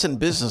 Music Lesson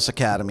Business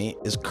Academy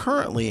is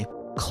currently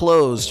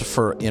closed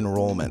for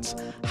enrollments.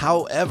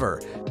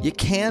 However, you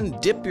can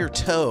dip your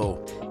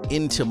toe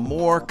into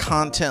more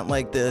content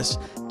like this,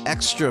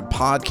 extra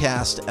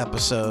podcast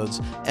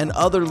episodes, and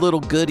other little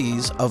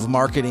goodies of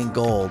marketing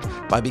gold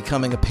by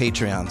becoming a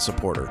Patreon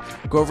supporter.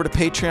 Go over to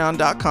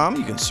patreon.com.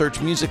 You can search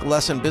Music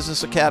Lesson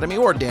Business Academy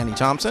or Danny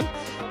Thompson,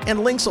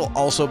 and links will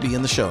also be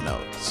in the show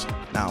notes.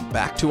 Now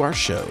back to our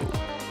show.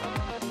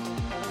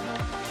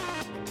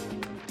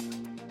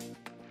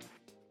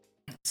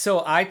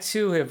 So I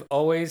too have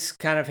always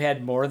kind of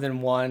had more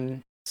than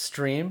one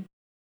stream.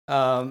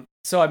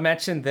 So I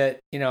mentioned that,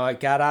 I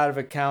got out of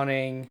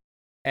accounting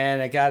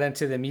and I got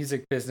into the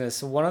music business.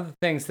 So one of the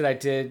things that I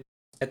did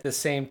at the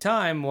same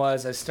time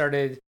was I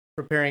started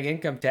preparing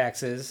income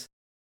taxes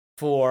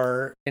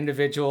for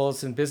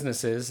individuals and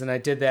businesses. And I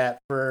did that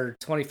for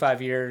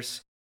 25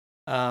 years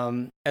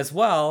as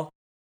well.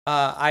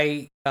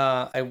 I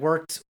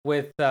worked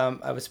with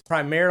I was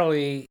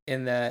primarily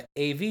in the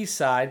AV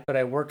side, but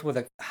I worked with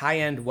a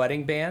high-end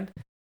wedding band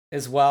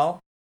as well.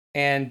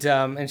 And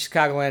in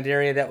Chicagoland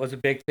area, that was a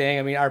big thing.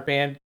 I mean, our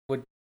band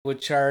would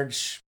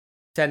charge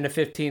 $10,000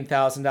 to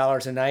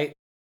 $15,000 a night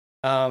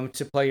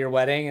to play your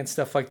wedding and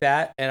stuff like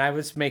that. And I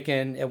was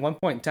making, at one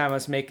point in time, I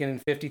was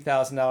making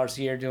 $50,000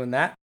 a year doing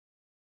that.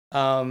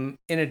 In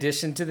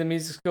addition to the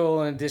music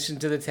school, in addition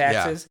to the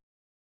taxes.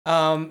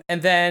 Yeah.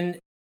 And then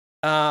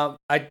I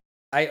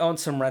own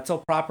some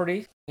rental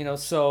property,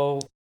 so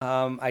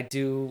I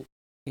do,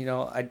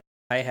 I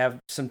have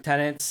some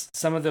tenants.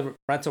 Some of the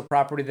rental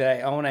property that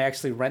I own, I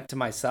actually rent to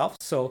myself.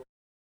 So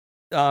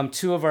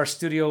two of our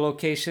studio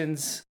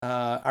locations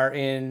are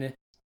in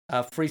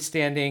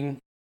freestanding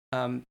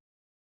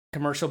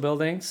commercial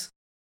buildings,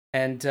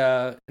 and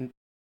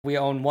we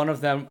own one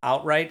of them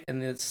outright,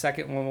 and the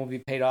second one will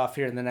be paid off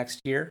here in the next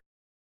year.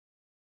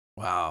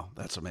 Wow,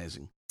 that's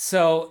amazing.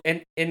 So,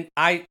 and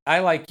I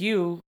like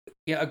you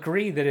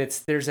agree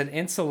that there's an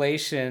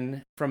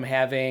insulation from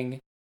having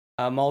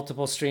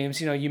multiple streams.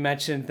 You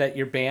mentioned that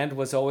your band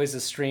was always a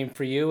stream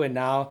for you, and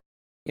now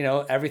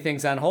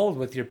everything's on hold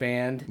with your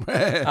band.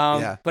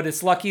 Yeah. But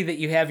it's lucky that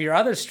you have your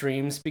other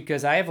streams,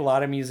 because I have a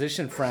lot of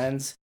musician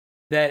friends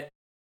that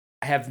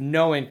have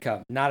no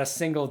income, not a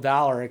single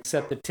dollar,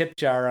 except the tip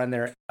jar on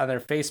their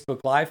Facebook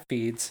live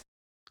feeds.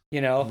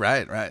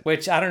 Right.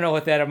 Which I don't know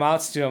what that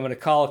amounts to. I'm going to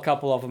call a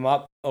couple of them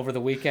up over the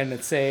weekend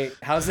and say,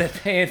 "How's that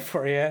paying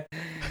for you?"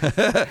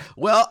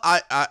 Well,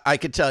 I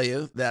could tell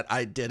you that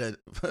I did a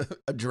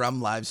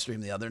drum live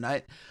stream the other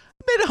night.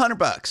 I made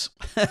 $100.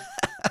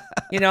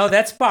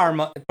 That's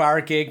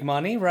bar gig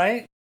money,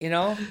 right?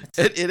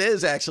 It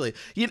is actually.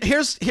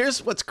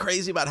 Here's what's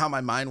crazy about how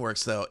my mind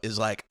works, though, is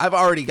like I've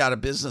already got a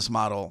business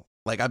model.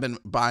 Like I've been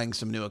buying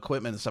some new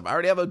equipment and stuff. I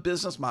already have a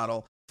business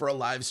model for a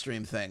live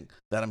stream thing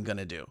that I'm going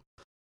to do.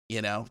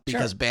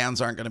 Because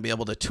bands aren't going to be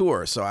able to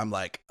tour. So I'm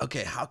like,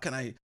 okay, how can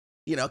I,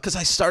 because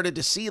I started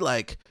to see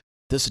like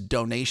this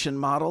donation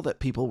model that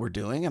people were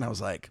doing. And I was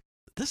like,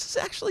 this is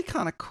actually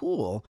kind of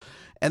cool.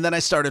 And then I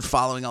started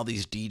following all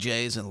these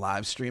DJs and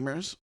live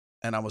streamers.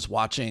 And I was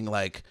watching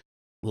like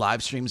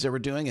live streams they were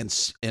doing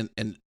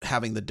and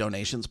having the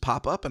donations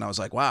pop up. And I was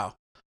like, wow,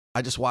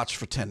 I just watched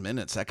for 10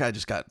 minutes. That guy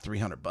just got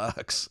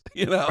 $300,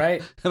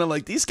 Right. And I'm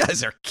like, these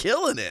guys are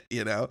killing it,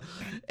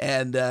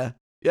 and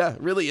yeah,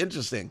 really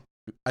interesting.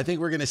 I think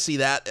we're going to see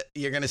that.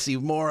 You're going to see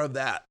more of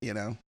that,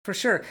 For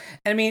sure.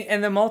 I mean,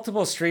 and the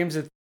multiple streams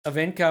of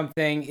income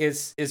thing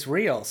is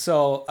real.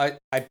 So I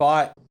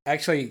bought,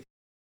 actually,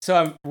 so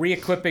I'm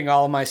re-equipping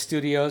all of my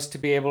studios to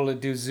be able to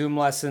do Zoom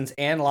lessons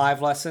and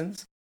live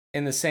lessons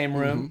in the same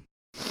room.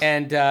 Mm-hmm.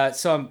 And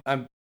so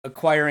I'm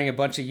acquiring a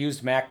bunch of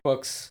used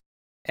MacBooks.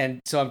 And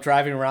so I'm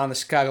driving around the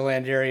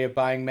Chicagoland area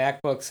buying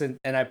MacBooks.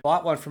 And I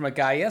bought one from a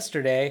guy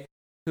yesterday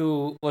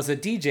who was a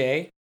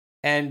DJ,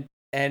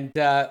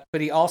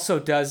 but he also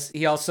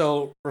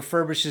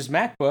refurbishes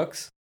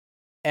MacBooks,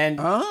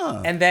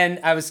 and then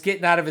I was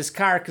getting out of his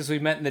car because we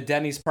met in the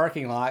Denny's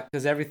parking lot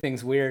because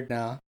everything's weird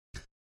now,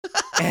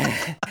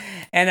 and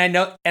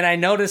I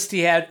noticed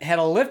he had a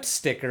Lyft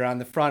sticker on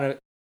the front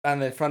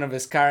of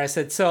his car. I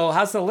said, "So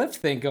how's the Lyft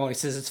thing going?" He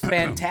says, "It's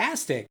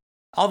fantastic.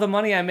 All the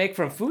money I make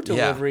from food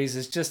deliveries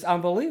is just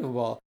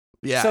unbelievable."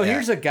 Yeah. So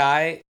here's a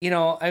guy,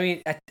 I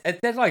mean,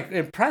 that like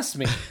impressed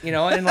me,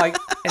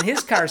 and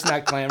his car's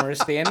not glamorous,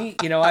 Danny.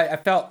 I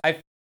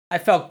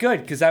felt good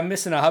because I'm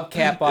missing a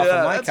hubcap off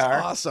of my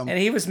car. Awesome. And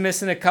he was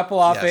missing a couple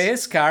off of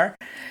his car.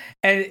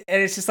 And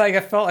it's just like I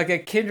felt like a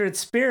kindred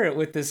spirit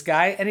with this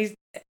guy, and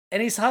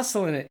he's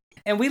hustling it.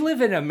 And we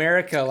live in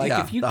America. Like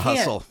if you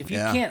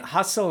can't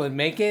hustle and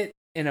make it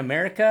in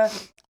America,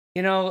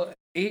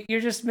 you're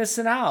just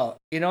missing out.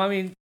 I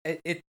mean,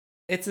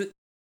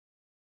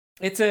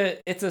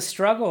 it's a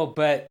struggle,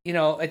 but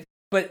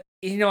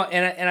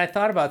and I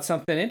thought about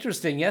something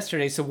interesting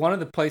yesterday. So one of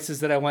the places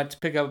that I went to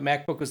pick up a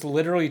MacBook was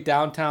literally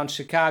downtown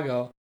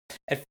Chicago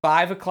at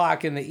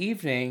 5:00 in the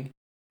evening.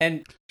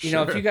 And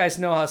if you guys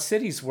know how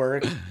cities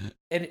work,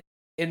 and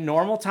in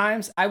normal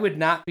times, I would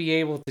not be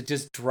able to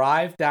just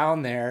drive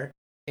down there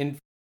and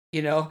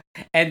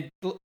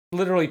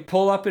literally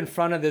pull up in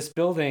front of this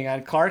building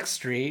on Clark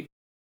Street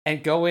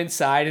and go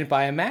inside and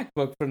buy a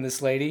MacBook from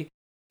this lady.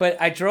 But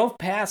I drove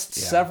past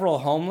several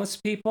homeless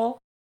people,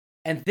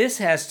 and this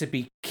has to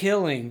be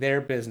killing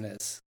their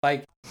business.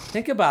 Like,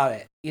 think about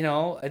it,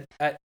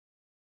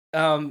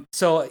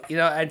 So,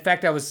 in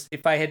fact,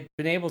 if I had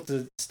been able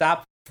to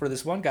stop for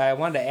this one guy, I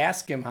wanted to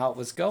ask him how it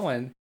was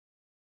going,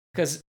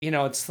 because,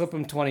 it'd slip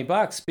him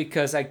 $20,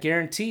 because I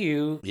guarantee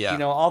you,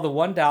 all the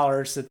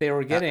 $1 that they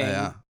were getting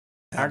aren't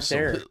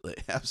there. Absolutely.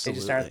 They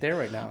just aren't there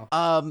right now.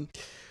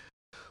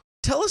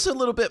 Tell us a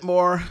little bit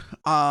more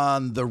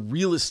on the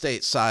real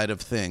estate side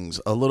of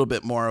things, a little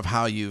bit more of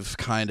how you've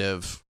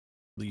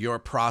your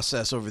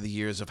process over the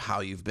years of how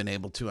you've been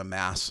able to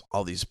amass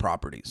all these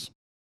properties.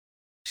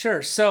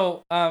 Sure.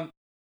 So,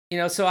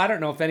 so I don't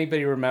know if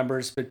anybody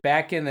remembers, but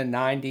back in the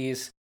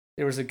 90s,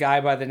 there was a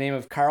guy by the name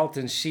of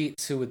Carlton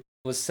Sheets who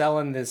was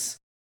selling this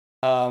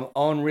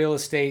own real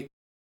estate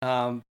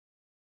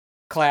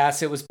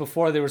class. It was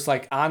before there was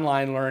like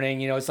online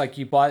learning. It's like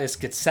you bought his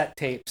cassette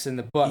tapes in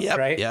the book,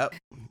 right? Yep.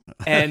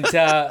 And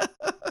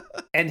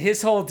and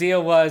his whole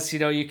deal was,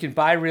 you can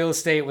buy real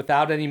estate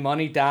without any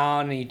money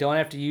down, and you don't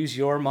have to use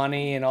your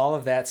money and all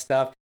of that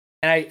stuff.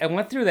 And I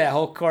went through that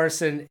whole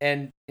course, and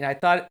I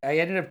thought I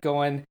ended up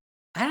going,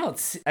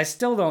 I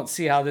still don't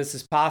see how this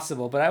is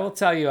possible. But I will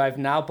tell you, I've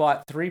now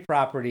bought 3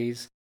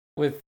 properties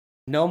with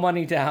no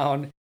money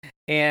down,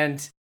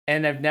 and I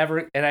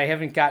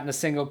haven't gotten a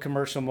single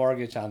commercial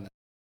mortgage on them.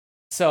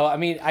 So I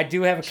mean, I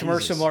do have a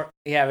commercial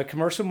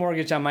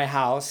mortgage on my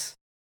house,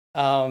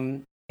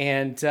 but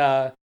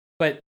the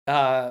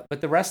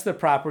rest of the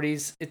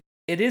properties,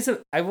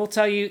 I will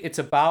tell you, it's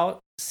about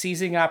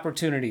seizing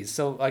opportunities.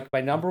 So like my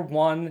number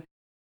one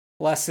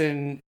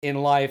lesson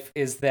in life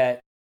is that,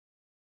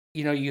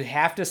 you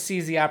have to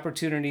seize the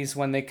opportunities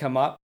when they come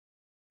up.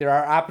 There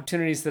are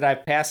opportunities that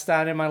I've passed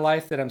on in my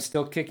life that I'm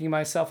still kicking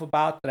myself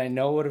about, that I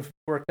know would have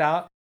worked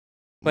out.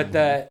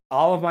 But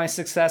all of my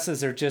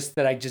successes are just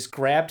that I just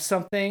grabbed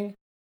something.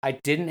 I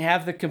didn't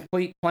have the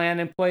complete plan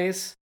in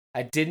place.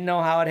 I didn't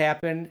know how it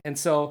happened. And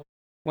so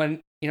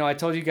when, I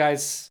told you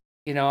guys,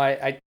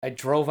 I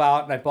drove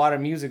out and I bought a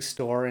music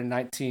store in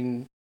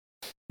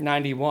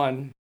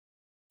 1991.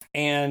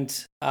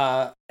 And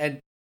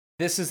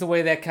this is the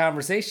way that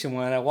conversation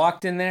went. I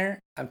walked in there.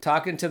 I'm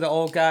talking to the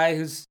old guy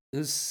who's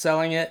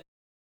selling it.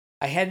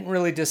 I hadn't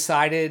really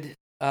decided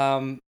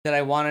that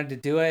I wanted to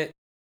do it.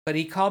 But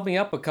he called me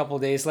up a couple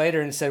of days later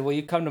and said, "Will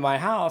you come to my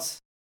house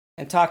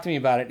and talk to me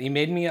about it?" He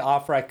made me an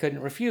offer I couldn't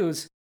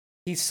refuse.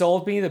 He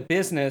sold me the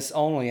business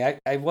only.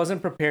 I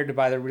wasn't prepared to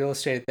buy the real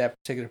estate at that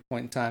particular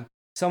point in time.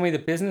 Sold me the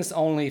business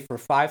only for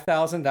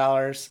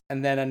 $5,000,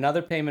 and then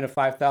another payment of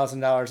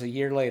 $5,000 a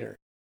year later,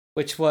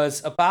 which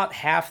was about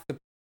half the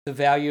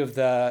value of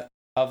the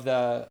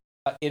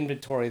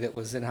inventory that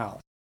was in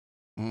house.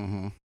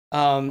 Mm-hmm.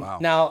 Wow.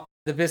 Now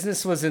the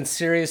business was in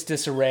serious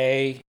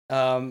disarray.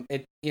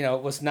 It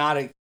was not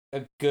a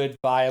good,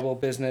 viable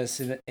business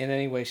in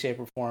any way, shape,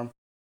 or form.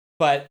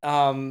 But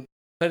at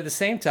the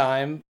same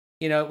time,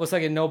 it was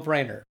like a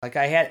no-brainer. Like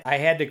I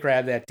had to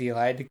grab that deal.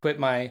 I had to quit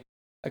my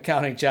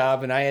accounting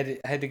job, and I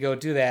had to go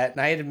do that.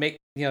 And I had to make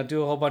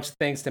do a whole bunch of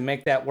things to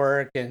make that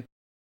work.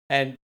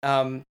 And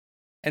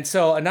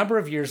so a number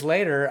of years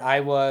later,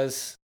 I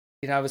was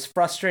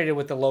frustrated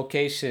with the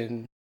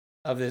location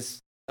of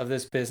this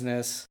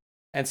business.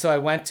 And so I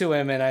went to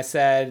him and I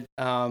said,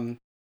 I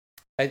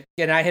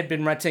had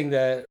been renting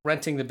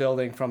the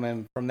building from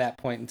him from that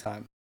point in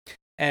time.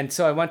 And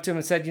so I went to him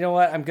and said, "You know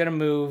what? I'm going to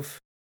move."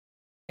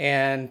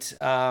 And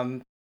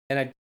I,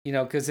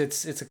 cause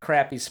it's a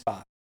crappy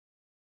spot.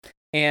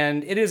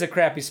 And it is a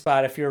crappy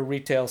spot if you're a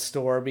retail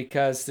store,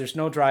 because there's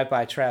no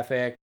drive-by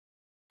traffic,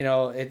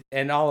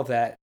 and all of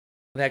that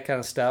kind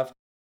of stuff.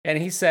 And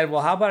he said,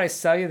 "Well, how about I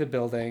sell you the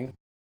building?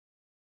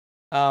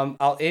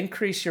 I'll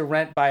increase your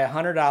rent by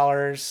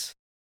 $100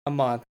 a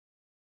month.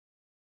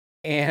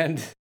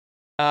 And,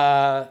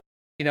 and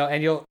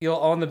you'll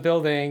own the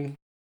building,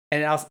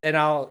 and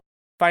I'll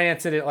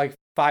finance it at like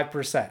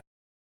 5%.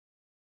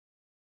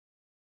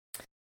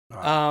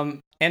 Wow.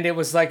 And it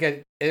was like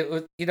and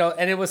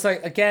it was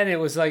like, again, it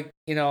was like,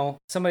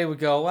 somebody would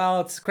go,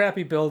 "Well, it's a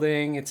crappy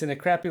building. It's in a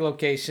crappy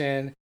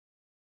location."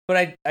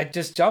 But I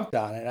just jumped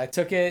on it. I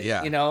took it,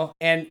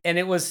 and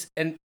it was,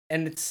 and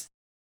it's,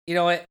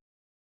 and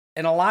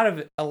a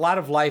lot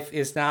of life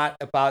is not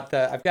about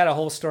I've got a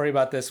whole story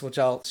about this, which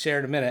I'll share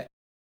in a minute.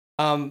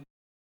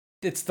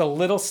 It's the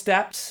little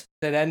steps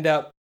that end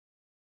up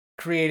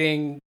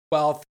creating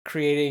wealth,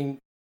 creating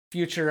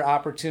future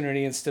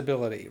opportunity and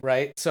stability,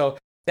 right? So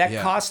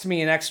that cost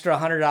me an extra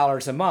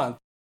 $100 a month.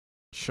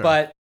 Sure.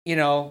 But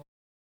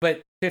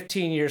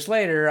 15 years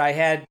later, I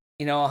had,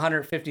 a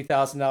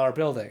 $150,000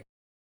 building.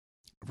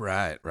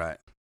 Right.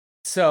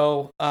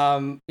 So,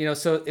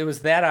 so it was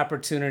that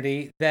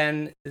opportunity.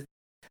 Then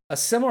a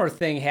similar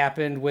thing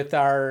happened with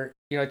our,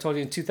 I told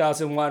you in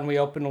 2001, we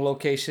opened a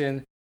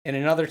location in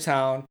another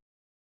town,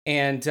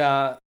 and,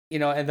 and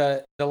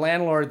the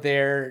landlord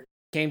there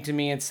came to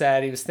me and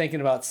said he was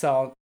thinking about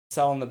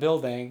selling the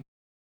building,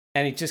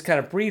 and he just kind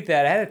of breathed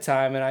that ahead of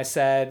time. And I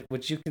said,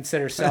 "Would you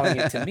consider selling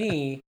it to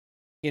me?"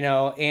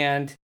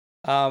 And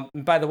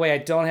by the way, I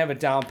don't have a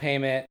down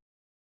payment,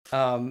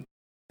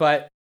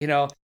 but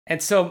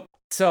and so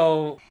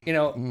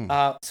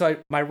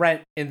my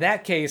rent, in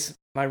that case,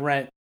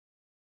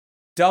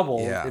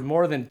 doubled, and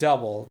more than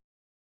doubled.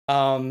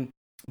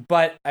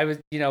 But I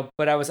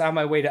was on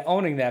my way to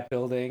owning that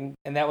building,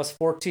 and that was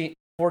 14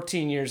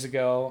 years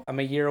ago. I'm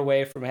a year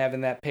away from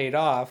having that paid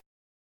off.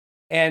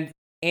 And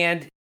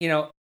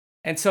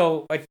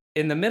so like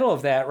in the middle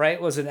of that,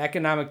 right, was an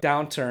economic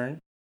downturn.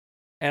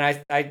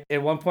 And I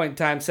at one point in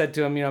time said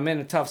to him, "I'm in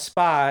a tough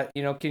spot,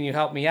 can you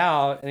help me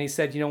out?" And he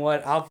said, "You know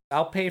what, I'll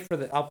pay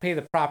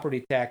the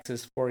property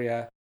taxes for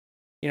you,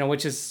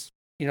 which is,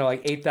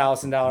 like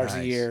 $8,000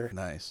 a year."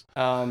 Nice.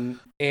 And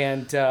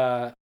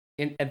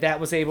that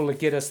was able to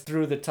get us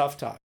through the tough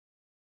time.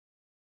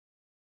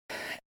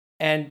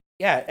 And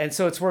yeah, and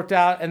so it's worked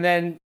out. And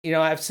then,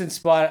 I've since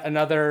bought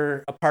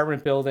another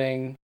apartment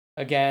building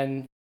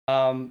again,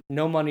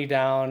 no money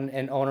down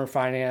and owner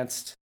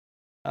financed.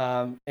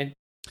 And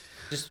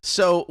just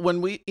so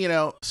when we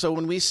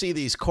see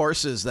these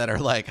courses that are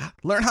like,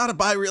 learn how to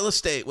buy real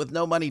estate with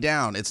no money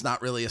down, it's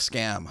not really a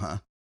scam, huh?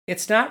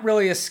 It's not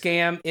really a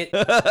scam.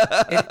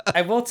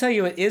 I will tell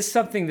you, it is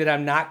something that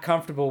I'm not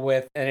comfortable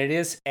with, and it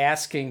is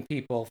asking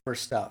people for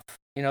stuff.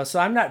 So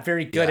I'm not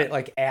very good at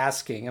like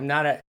asking. I'm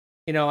not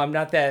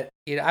that.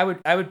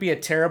 I would be a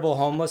terrible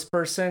homeless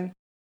person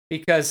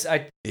because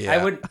I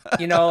would,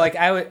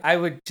 I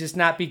would just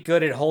not be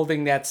good at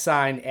holding that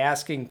sign,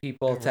 asking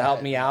people to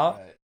help me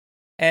out,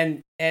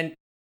 and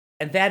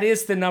that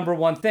is the number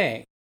one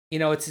thing.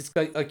 It's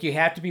like you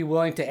have to be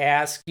willing to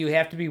ask. You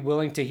have to be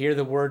willing to hear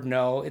the word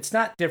no. It's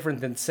not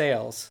different than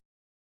sales,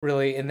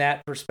 really, in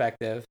that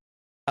perspective.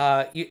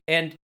 You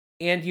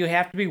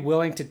have to be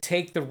willing to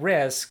take the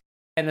risk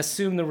and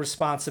assume the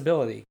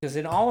responsibility. Because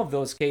in all of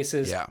those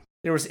cases,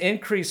 there was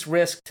increased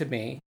risk to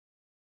me.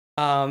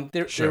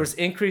 There was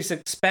increased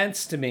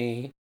expense to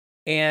me,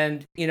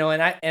 and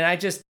I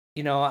just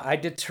I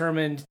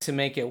determined to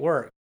make it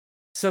work.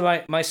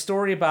 So my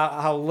story about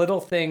how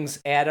little things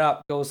add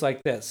up goes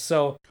like this.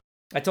 So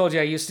I told you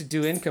I used to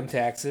do income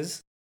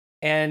taxes,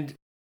 and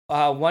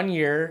one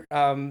year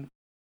an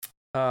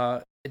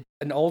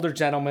older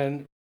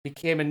gentleman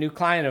became a new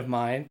client of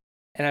mine,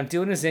 and I'm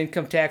doing his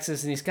income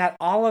taxes, and he's got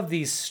all of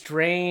these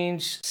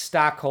strange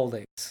stock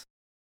holdings.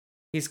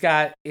 He's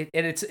got it,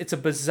 and it's a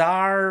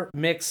bizarre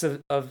mix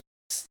of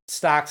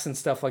stocks and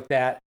stuff like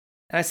that.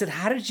 And I said,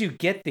 "How did you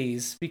get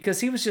these?" Because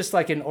he was just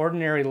like an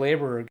ordinary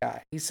laborer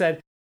guy. He said,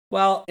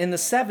 "Well, in the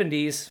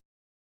 70s,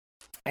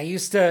 I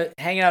used to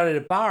hang out at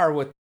a bar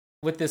with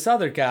this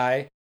other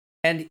guy,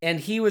 and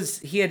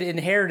he had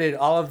inherited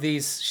all of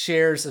these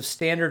shares of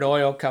Standard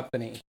Oil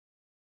Company,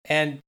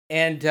 and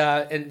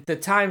at the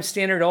time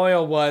Standard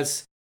Oil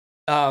was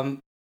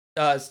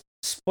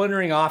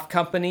splintering off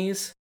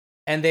companies,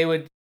 and they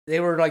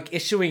were like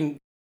issuing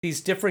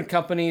these different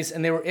companies,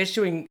 and they were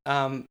issuing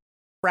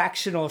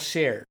fractional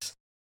shares.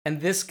 And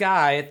this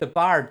guy at the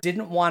bar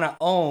didn't want to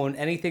own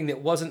anything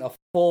that wasn't a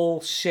full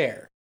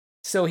share.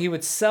 So he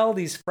would sell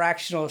these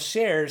fractional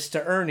shares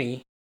to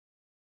Ernie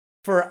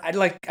for,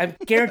 I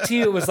guarantee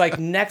you it was like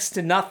next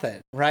to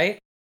nothing, right?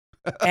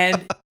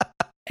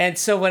 And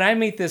so when I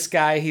meet this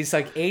guy, he's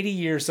like 80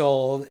 years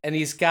old, and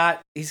he's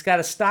got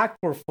a stock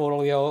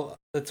portfolio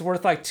that's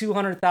worth like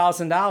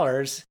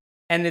 $200,000,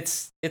 and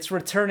it's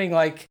returning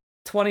like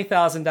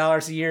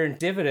 $20,000 a year in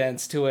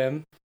dividends to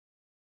him.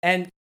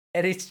 And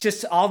it's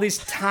just all these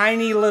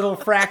tiny little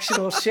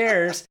fractional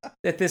shares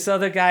that this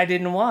other guy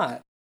didn't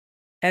want.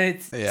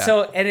 And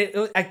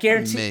I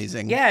guarantee,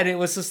 amazing. Yeah, and it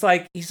was just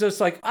like, he's just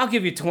like, I'll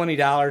give you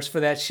 $20 for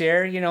that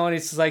share, and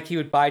it's like he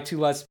would buy a few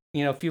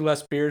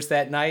less beers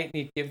that night, and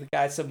he'd give the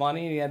guy some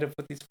money, and he ended up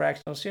with these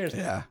fractional shares.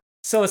 Yeah.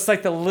 So it's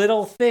like the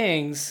little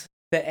things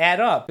that add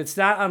up. It's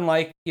not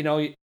unlike,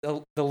 the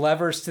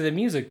levers to the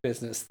music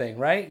business thing,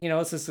 right?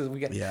 It's just, we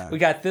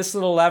got this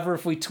little lever.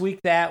 If we tweak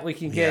that, we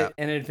can get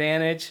an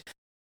advantage.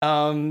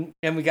 And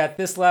we got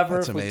this lever.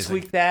 That's if amazing.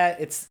 we tweak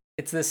that, it's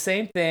the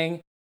same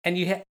thing. And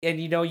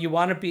you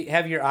want to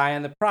have your eye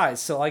on the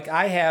prize. So like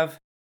I have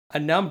a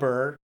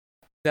number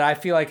that I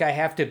feel like I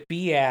have to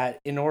be at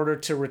in order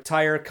to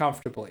retire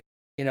comfortably.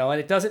 And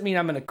it doesn't mean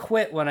I'm going to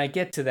quit when I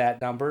get to that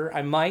number.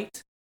 I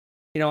might,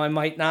 I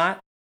might not,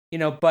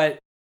 but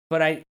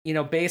I,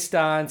 based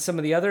on some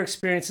of the other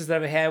experiences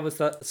that I've had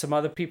with some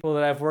other people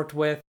that I've worked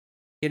with,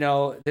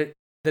 the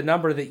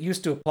number that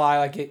used to apply,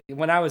 like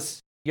when I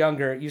was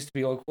younger, it used to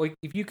be like,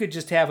 if you could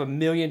just have $1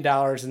 million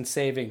in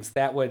savings,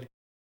 that would,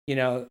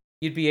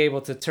 you'd be able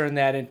to turn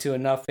that into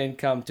enough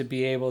income to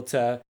be able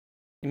to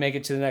make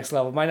it to the next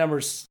level. My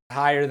number's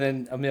higher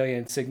than $1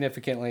 million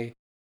significantly,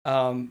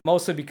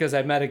 mostly because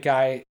I met a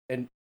guy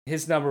and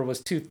his number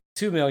was $2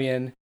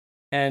 million,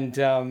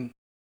 and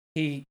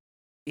he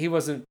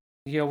wasn't.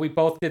 We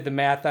both did the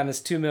math on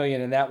his $2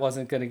 million, and that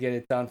wasn't going to get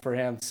it done for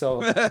him.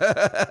 So,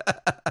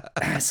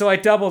 so I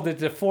doubled it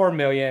to $4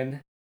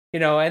 million.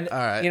 And all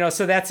right.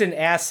 So that's in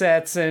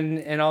assets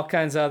and all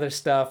kinds of other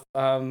stuff.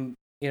 And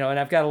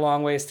I've got a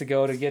long ways to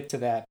go to get to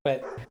that.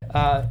 But,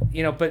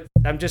 but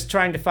I'm just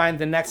trying to find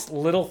the next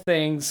little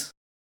things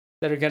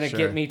that are going to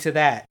get me to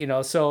that.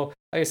 So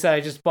like I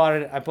said,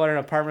 I bought an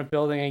apartment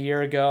building a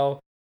year ago,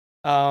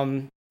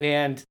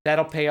 and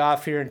that'll pay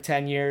off here in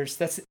 10 years.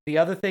 That's the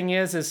other thing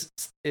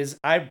is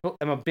I'm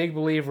a big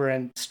believer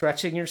in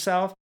stretching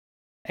yourself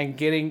and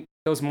getting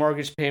those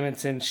mortgage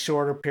payments in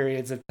shorter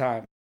periods of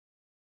time.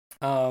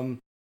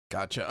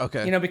 Gotcha.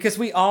 Okay. Because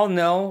we all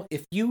know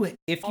if you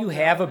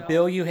have a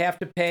bill you have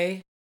to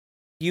pay,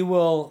 you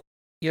will,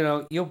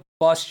 you'll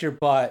bust your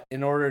butt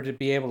in order to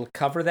be able to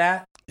cover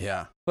that.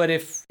 Yeah. But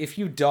if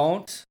you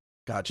don't,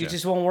 gotcha, you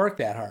just won't work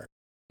that hard.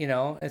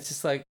 It's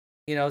just like,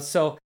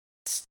 so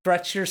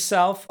stretch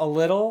yourself a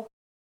little.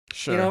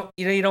 Sure.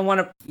 You don't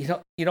want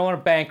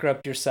to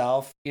bankrupt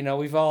yourself.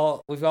 We've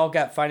all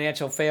got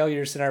financial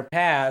failures in our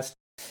past,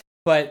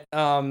 but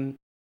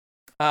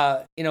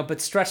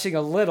but stretching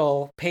a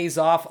little pays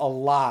off a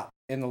lot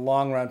in the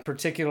long run,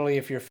 particularly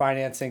if you're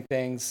financing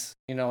things,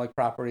 like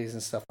properties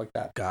and stuff like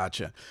that.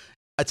 Gotcha.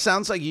 It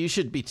sounds like you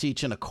should be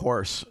teaching a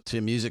course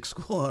to music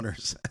school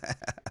owners.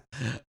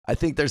 I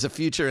think there's a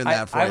future in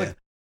that for you.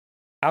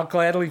 I'll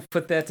gladly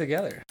put that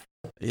together.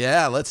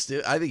 Yeah, let's do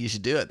it. I think you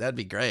should do it. That'd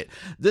be great.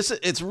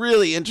 It's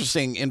really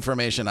interesting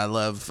information. I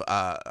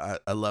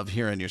love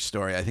hearing your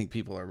story. I think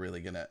people are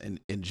really going to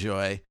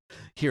enjoy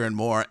hearing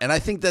more. And I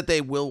think that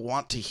they will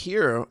want to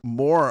hear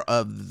more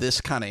of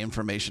this kind of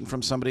information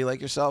from somebody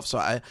like yourself. So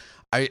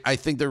I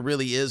think there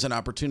really is an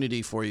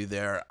opportunity for you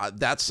there.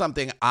 That's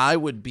something I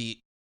would be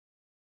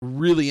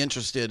really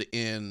interested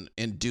in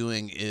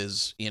doing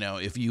is,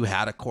 if you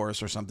had a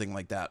course or something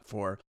like that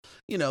for,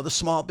 the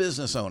small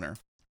business owner.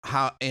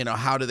 How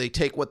do they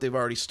take what they've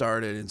already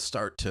started and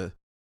start to,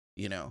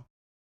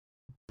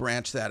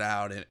 branch that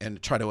out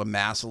and try to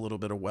amass a little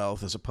bit of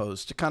wealth as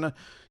opposed to kind of,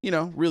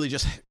 really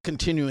just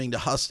continuing to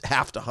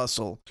have to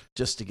hustle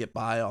just to get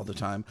by all the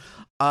time.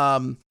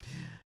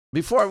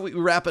 Before we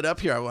wrap it up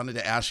here, I wanted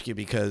to ask you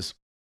because,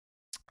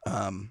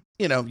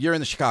 you're in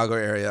the Chicago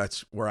area.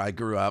 That's where I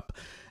grew up.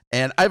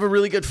 And I have a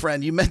really good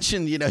friend. You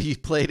mentioned, you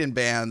played in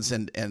bands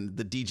and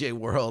the DJ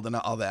world and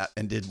all that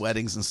and did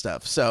weddings and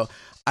stuff. So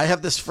I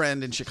have this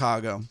friend in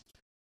Chicago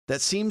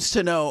that seems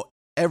to know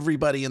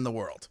everybody in the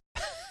world.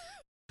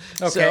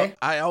 Okay. So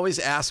I always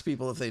ask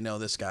people if they know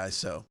this guy.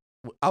 So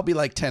I'll be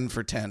like 10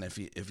 for 10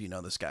 if you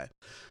know this guy.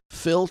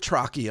 Phil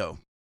Trocchio.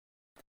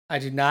 I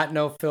do not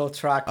know Phil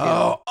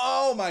Trocchio.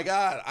 Oh my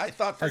God. I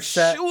thought for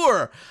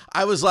sure.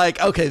 I was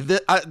like, okay,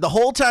 the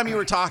whole time you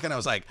were talking, I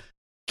was like,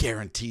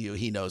 guarantee you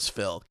he knows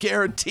Phil.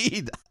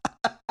 Guaranteed.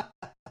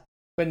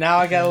 But now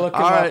I got to look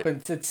him up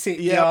and see.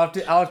 Yep.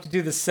 I'll have to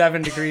do the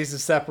 7 degrees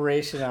of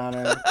separation on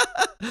him.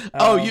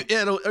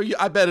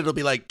 I bet it'll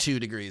be like 2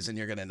 degrees and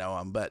you're going to know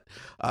him. But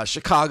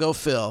Chicago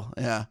Phil,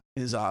 yeah,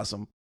 he's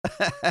awesome.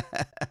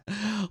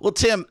 Well,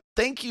 Tim,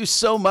 thank you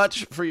so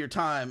much for your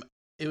time.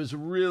 It was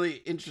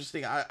really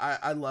interesting.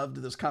 I loved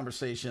this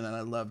conversation and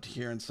I loved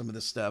hearing some of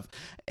this stuff.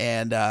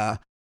 And I'm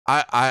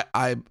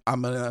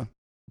going to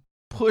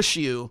push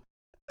you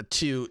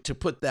to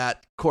put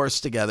that course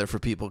together for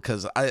people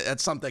because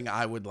that's something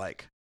I would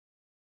like.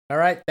 All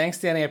right. Thanks,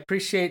 Danny. I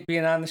appreciate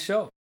being on the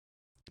show.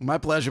 My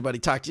pleasure, buddy.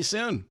 Talk to you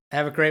soon.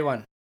 Have a great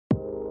one.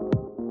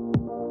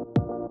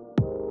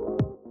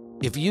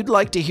 If you'd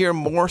like to hear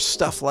more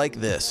stuff like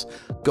this,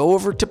 go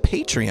over to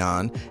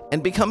Patreon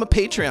and become a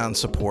Patreon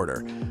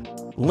supporter.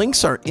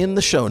 Links are in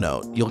the show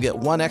note. You'll get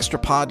 1 extra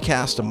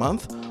podcast a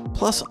month,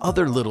 plus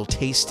other little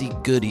tasty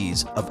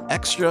goodies of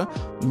extra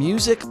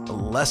music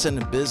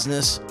lesson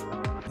business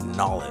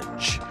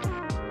knowledge.